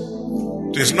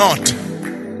 It is not.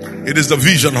 It is the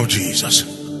vision of Jesus.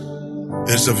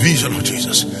 It is the vision of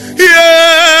Jesus.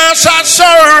 Yes, I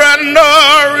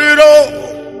surrender it all.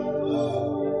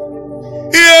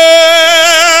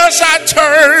 Yes, I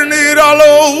turn it all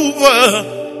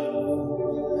over.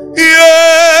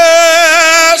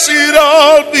 Yes, it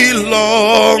all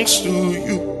belongs to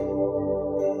you.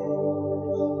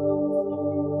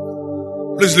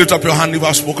 Please lift up your hand if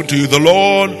I've spoken to you. The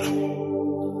Lord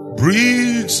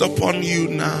breathes upon you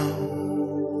now.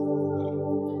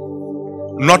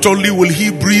 Not only will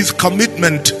He breathe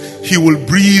commitment, He will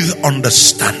breathe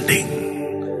understanding.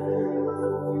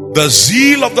 The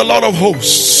zeal of the Lord of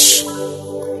hosts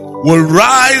will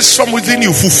rise from within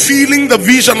you, fulfilling the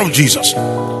vision of Jesus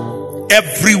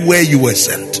everywhere you were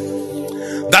sent.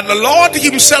 That the Lord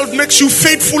Himself makes you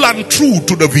faithful and true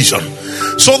to the vision,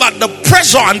 so that the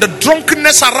pressure and the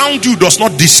drunkenness around you does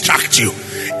not distract you.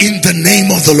 In the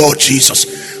name of the Lord Jesus.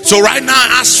 So right now,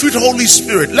 I ask, sweet Holy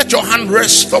Spirit, let your hand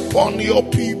rest upon your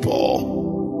people.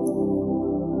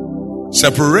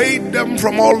 Separate them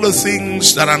from all the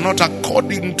things that are not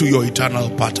according to your eternal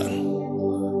pattern.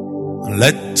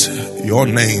 Let your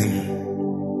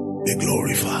name be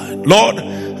glorified. Lord,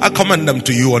 I commend them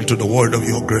to you unto the word of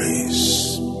your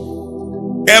grace.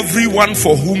 Everyone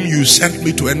for whom you sent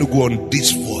me to Enugu on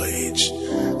this voyage,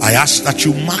 I ask that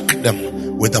you mark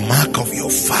them with the mark of your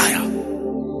fire.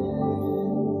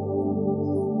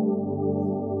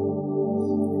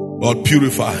 Lord,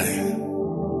 purify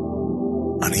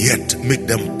and yet make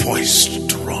them poised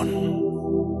to run.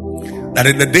 That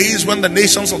in the days when the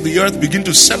nations of the earth begin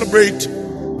to celebrate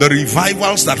the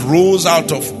revivals that rose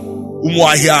out of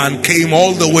Umuahia and came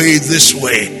all the way this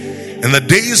way, in the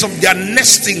days of their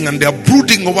nesting and their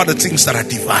brooding over the things that are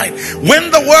divine,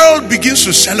 when the world begins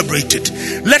to celebrate it,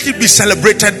 let it be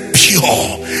celebrated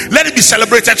pure, let it be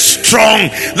celebrated strong,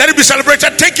 let it be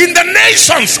celebrated taking the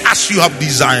nations as you have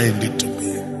designed it to be.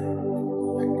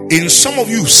 In some of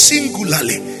you,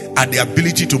 singularly, are the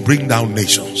ability to bring down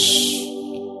nations.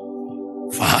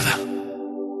 Father,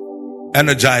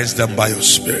 energize them by your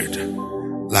spirit,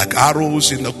 like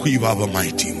arrows in the quiver of a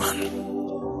mighty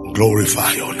man.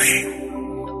 Glorify your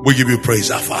name. We give you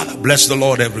praise, our Father. Bless the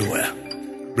Lord everywhere.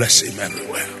 Bless him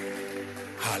everywhere.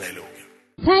 Hallelujah.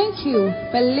 Thank you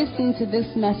for listening to this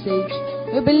message.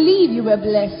 We believe you were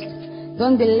blessed.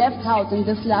 Don't be left out in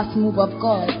this last move of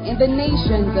God in the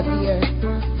nations of the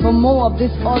earth. For more of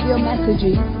this audio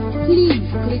messages, please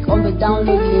click on the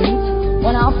download link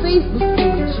on our Facebook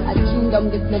page at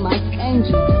Kingdom Diplomats NG,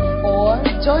 or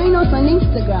join us on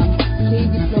Instagram,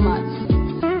 KDiplomats.